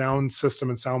every sound system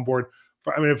and soundboard.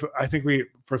 I think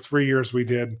for 3 years we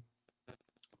did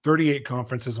 38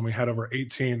 conferences, and we had over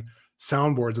 18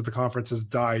 soundboards at the conferences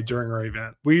die during our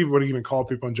event. We would even call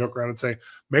people and joke around and say,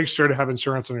 make sure to have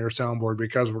insurance on your soundboard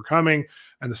because we're coming,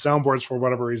 and the soundboards for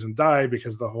whatever reason die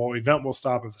because the whole event will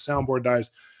stop if the soundboard dies.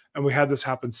 And we had this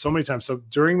happen so many times. So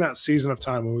during that season of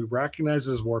time when we recognized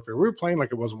it as warfare, we were playing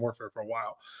like it wasn't warfare for a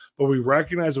while, but we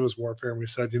recognized it was warfare. And we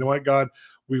said, you know what, God,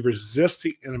 we resist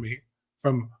the enemy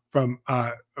from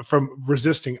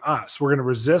resisting us. We're going to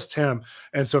resist him.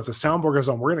 And so if the soundboard goes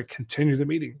on, we're going to continue the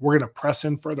meeting. We're going to press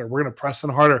in further. We're going to press in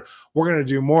harder. We're going to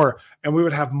do more. And we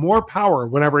would have more power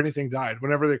whenever anything died,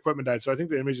 whenever the equipment died. So I think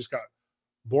the enemy just got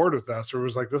bored with us, or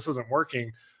was like, this isn't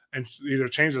working, and either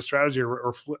change the strategy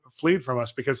or fleed from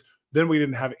us, because then we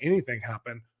didn't have anything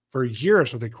happen for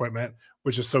years with equipment,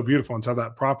 which is so beautiful, until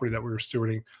that property that we were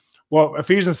stewarding. Well,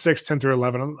 Ephesians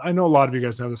 6:10-11, I know a lot of you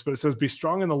guys know this, but it says, be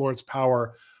strong in the Lord's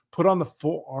power, put on the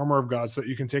full armor of God so that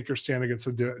you can take your stand against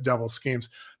the devil's schemes.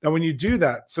 Now, when you do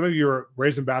that, some of you are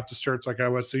raised in Baptist church like I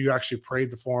was, so you actually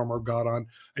prayed the full armor of God on,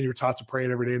 and you were taught to pray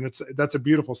it every day. And that's a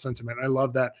beautiful sentiment. I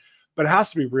love that. But it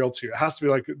has to be real to you. It has to be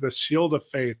like the shield of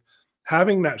faith,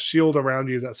 having that shield around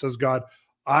you that says, God,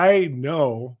 I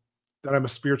know that I'm a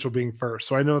spiritual being first.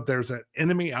 So I know that there's an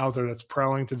enemy out there that's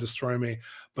prowling to destroy me,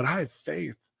 but I have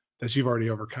faith that you've already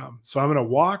overcome. So I'm going to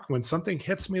walk when something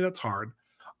hits me that's hard.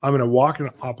 I'm going to walk in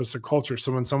an opposite culture.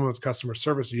 So when someone with customer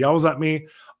service yells at me,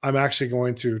 I'm actually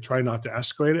going to try not to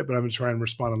escalate it, but I'm going to try and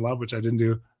respond in love, which I didn't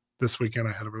do this weekend.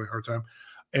 I had a really hard time.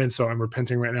 And so I'm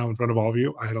repenting right now in front of all of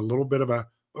you. I had a little bit of a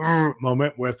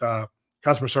moment with a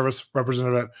customer service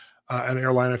representative at an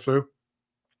airline I flew.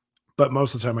 But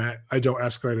most of the time, I don't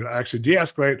escalate it. I actually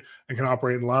de-escalate and can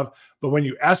operate in love. But when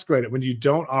you escalate it, when you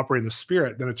don't operate in the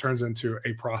spirit, then it turns into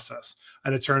a process,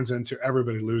 and it turns into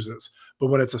everybody loses. But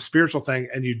when it's a spiritual thing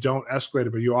and you don't escalate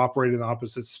it, but you operate in the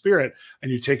opposite spirit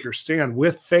and you take your stand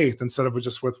with faith instead of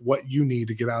just with what you need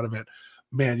to get out of it,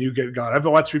 man, you get God. I've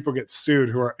watched people get sued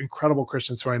who are incredible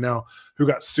Christians who I know, who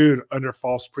got sued under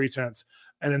false pretense.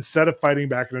 And instead of fighting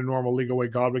back in a normal legal way,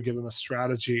 God would give them a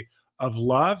strategy of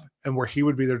love, and where he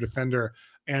would be their defender,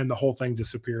 and the whole thing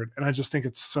disappeared. And I just think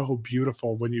it's so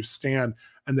beautiful when you stand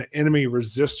and the enemy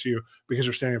resists you because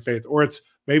you're standing in faith. Or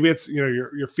maybe it's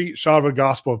your feet shod with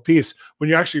gospel of peace.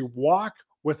 When you actually walk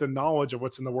with the knowledge of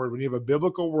what's in the word, when you have a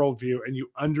biblical worldview and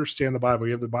you understand the Bible,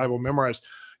 you have the Bible memorized,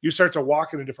 you start to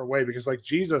walk in a different way. Because like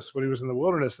Jesus, when he was in the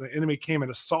wilderness and the enemy came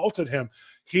and assaulted him,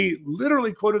 he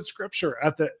literally quoted scripture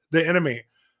at the enemy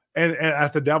and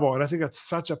at the devil. And I think that's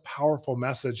such a powerful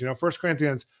message. 1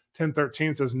 Corinthians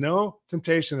 10:13 says, no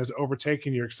temptation has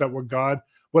overtaken you except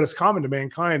what is common to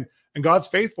mankind. And God's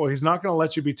faithful. He's not going to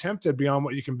let you be tempted beyond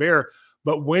what you can bear.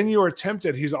 But when you are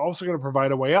tempted, he's also going to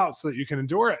provide a way out so that you can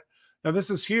endure it. Now, this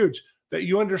is huge, that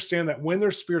you understand that when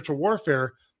there's spiritual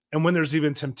warfare and when there's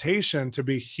even temptation to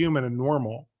be human and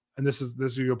normal, and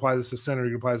this you apply this to sin, or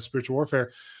you apply to spiritual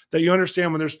warfare, that you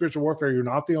understand when there's spiritual warfare, you're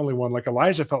not the only one. Like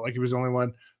Elijah felt like he was the only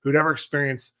one who'd ever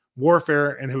experienced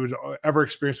warfare and who would ever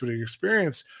experience what he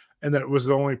experienced, and that it was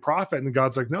the only prophet. And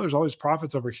God's like, no, there's all these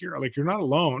prophets over here. Like, you're not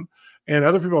alone. And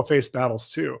other people face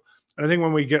battles too. And I think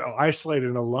when we get isolated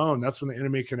and alone, that's when the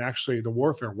enemy the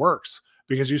warfare works,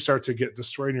 because you start to get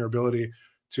destroyed in your ability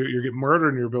you get murdered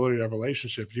in your ability to have a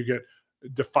relationship. You get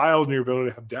defiled in your ability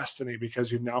to have destiny,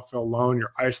 because you now feel alone,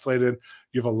 you're isolated,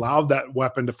 you've allowed that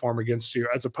weapon to form against you,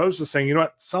 as opposed to saying, you know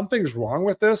what, something's wrong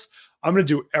with this. I'm going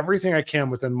to do everything I can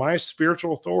within my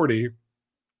spiritual authority,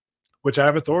 which I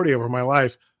have authority over my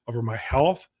life, over my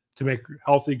health, to make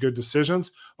healthy, good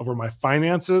decisions, over my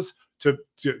finances, to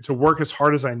work as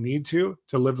hard as I need to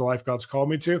live the life God's called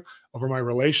me to, over my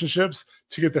relationships,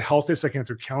 to get the healthiest I can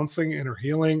through counseling, inner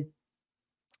healing,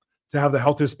 to have the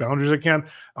healthiest boundaries I can.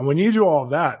 And when you do all of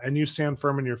that and you stand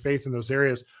firm in your faith in those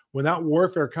areas, when that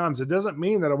warfare comes, it doesn't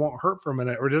mean that it won't hurt for a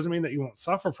minute, or it doesn't mean that you won't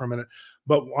suffer for a minute.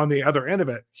 But on the other end of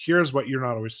it, here's what you're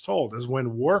not always told, is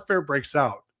when warfare breaks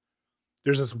out,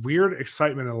 there's this weird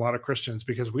excitement in a lot of Christians,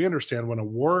 because we understand when a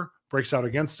war breaks out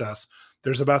against us,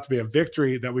 there's about to be a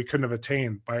victory that we couldn't have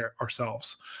attained by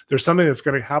ourselves. There's something that's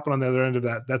going to happen on the other end of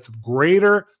that that's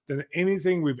greater than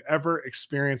anything we've ever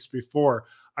experienced before.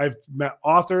 I've met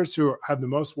authors who have the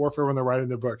most warfare when they're writing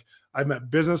their book. I've met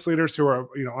business leaders who are,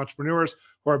 entrepreneurs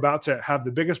who are about to have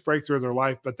the biggest breakthrough of their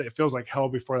life, but it feels like hell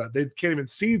before that. They can't even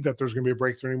see that there's going to be a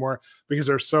breakthrough anymore, because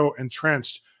they're so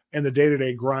entrenched in the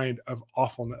day-to-day grind of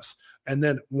awfulness. And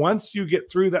then once you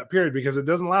get through that period, because it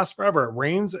doesn't last forever, it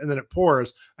rains and then it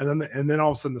pours, and then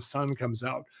all of a sudden the sun comes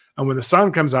out. And when the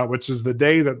sun comes out, which is the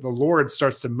day that the Lord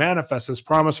starts to manifest his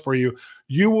promise for you,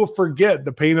 you will forget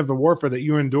the pain of the warfare that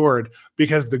you endured,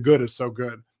 because the good is so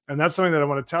good. And that's something that I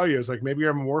want to tell you, is like, maybe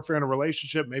you're having warfare in a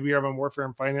relationship, maybe you're having warfare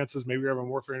in finances, maybe you're having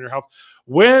warfare in your health.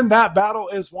 When that battle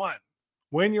is won,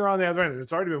 when you're on the other end, and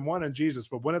it's already been won in Jesus,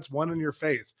 but when it's won in your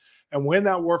faith, and when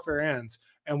that warfare ends,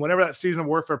 and whenever that season of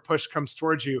warfare push comes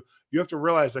towards you, you have to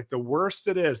realize, like, the worse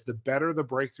it is, the better the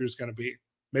breakthrough is going to be.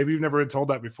 Maybe you've never been told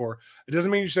that before. It doesn't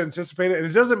mean you should anticipate it, and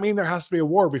it doesn't mean there has to be a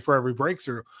war before every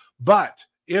breakthrough. But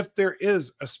if there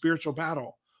is a spiritual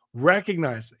battle,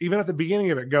 recognize, even at the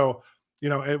beginning of it, go, you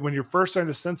know, when you're first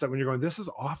starting to sense that, when you're going, this is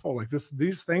awful, like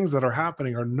these things that are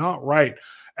happening are not right.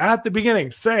 At the beginning,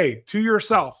 say to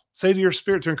yourself, say to your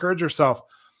spirit, to encourage yourself,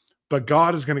 but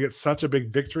God is going to get such a big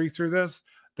victory through this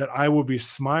that I will be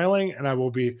smiling, and I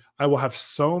will have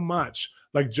so much.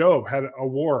 Like Job had a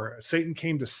war. Satan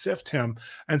came to sift him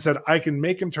and said, I can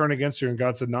make him turn against you. And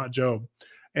God said, not Job.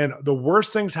 And the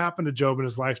worst things happened to Job in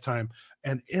his lifetime.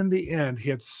 And in the end, he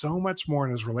had so much more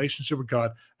in his relationship with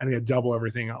God, and he had double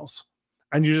everything else.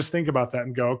 And you just think about that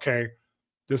and go, okay,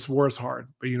 this war is hard,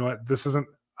 but you know what? This isn't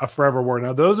a forever war.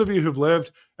 Now, those of you who've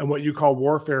lived in what you call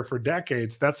warfare for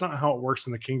decades, that's not how it works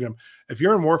in the kingdom. If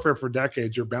you're in warfare for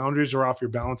decades, your boundaries are off, your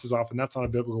balance is off, and that's not a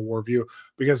biblical worldview,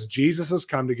 because Jesus has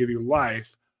come to give you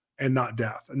life and not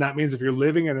death. And that means if you're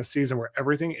living in a season where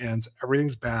everything ends,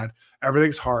 everything's bad,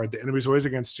 everything's hard, the enemy's always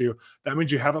against you, that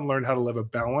means you haven't learned how to live a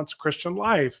balanced Christian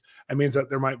life. It means that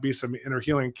there might be some inner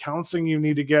healing counseling you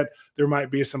need to get. There might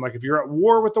be some, like, if you're at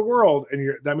war with the world,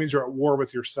 and that means you're at war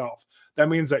with yourself. That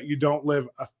means that you don't live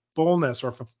a fullness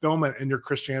or fulfillment in your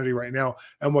Christianity right now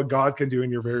and what God can do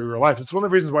in your very real life. It's one of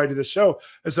the reasons why I do this show,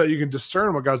 is that you can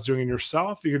discern what God's doing in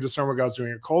yourself. You can discern what God's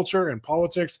doing in culture and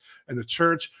politics and the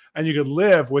church, and you can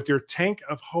live with your tank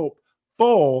of hope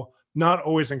full, not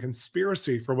always in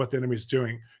conspiracy for what the enemy's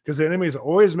doing, because the enemy is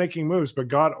always making moves, but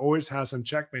God always has him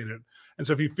checkmated. And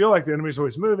so if you feel like the enemy's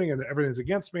always moving and everything's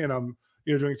against me and I'm,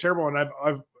 you know, doing terrible, and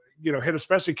I've you know, hit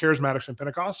especially charismatics and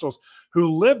Pentecostals who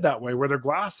live that way, where their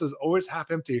glass is always half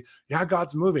empty. Yeah,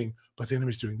 God's moving, but the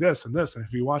enemy's doing this and this. And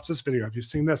if you watch this video, have you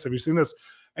seen this? Have you seen this?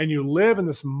 And you live in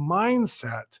this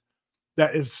mindset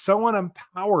that is so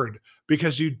unempowered,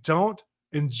 because you don't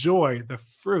enjoy the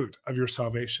fruit of your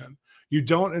salvation. You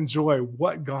don't enjoy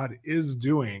what God is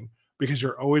doing, because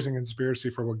you're always in conspiracy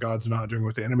for what God's not doing,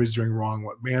 what the enemy's doing wrong,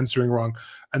 what man's doing wrong.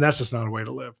 And that's just not a way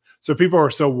to live. So people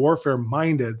are so warfare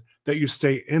minded that you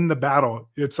stay in the battle.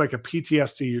 It's like a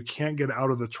PTSD. You can't get out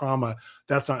of the trauma.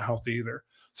 That's not healthy either.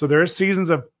 So there are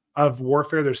seasons of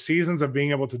warfare. There's seasons of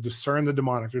being able to discern the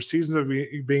demonic. There's seasons of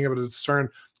being able to discern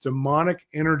demonic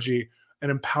energy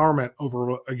and empowerment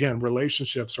over, again,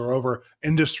 relationships, or over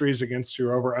industries against you,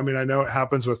 or over, I mean, I know it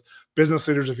happens with business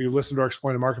leaders. If you listen to our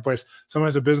Exploring the Marketplace,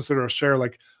 sometimes a business leader will share,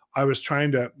 like, I was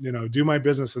trying to, you know, do my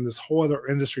business, and this whole other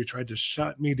industry tried to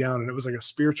shut me down. And it was like a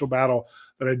spiritual battle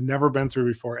that I'd never been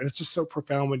through before. And it's just so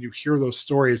profound when you hear those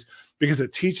stories, because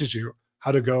it teaches you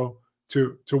how to go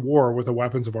to war with the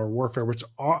weapons of our warfare, which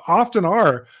often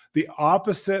are the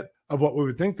opposite of what we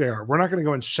would think they are. We're not going to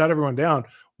go and shut everyone down.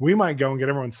 We might go and get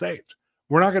everyone saved.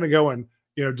 We're not going to go and,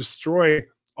 you know, destroy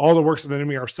all the works of the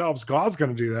enemy ourselves. God's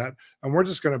going to do that. And we're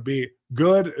just going to be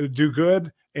good, do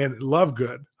good, and love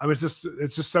good. I mean,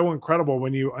 it's just so incredible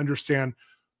when you understand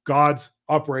God's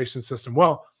operation system.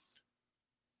 Well,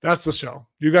 that's the show.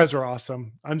 You guys are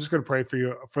awesome. I'm just going to pray for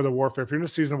you for the warfare. If you're in a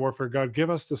season of warfare, God, give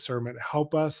us discernment.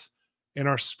 Help us in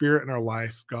our spirit and our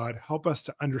life. God, help us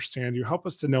to understand you. Help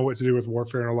us to know what to do with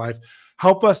warfare in our life.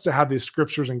 Help us to have these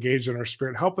scriptures engaged in our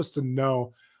spirit. Help us to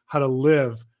know how to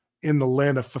live in the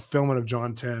land of fulfillment of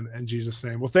John 10, in Jesus'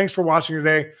 name. Well, thanks for watching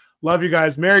today. Love you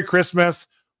guys. Merry Christmas.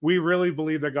 We really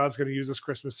believe that God's going to use this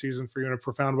Christmas season for you in a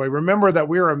profound way. Remember that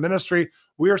we are a ministry.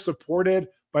 We are supported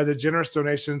by the generous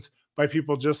donations by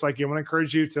people just like you. I want to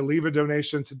encourage you to leave a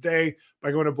donation today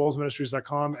by going to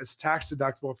bolzministries.com. It's tax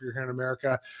deductible if you're here in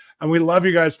America. And we love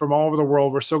you guys from all over the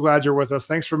world. We're so glad you're with us.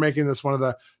 Thanks for making this one of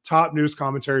the top news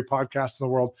commentary podcasts in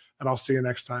the world. And I'll see you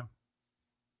next time.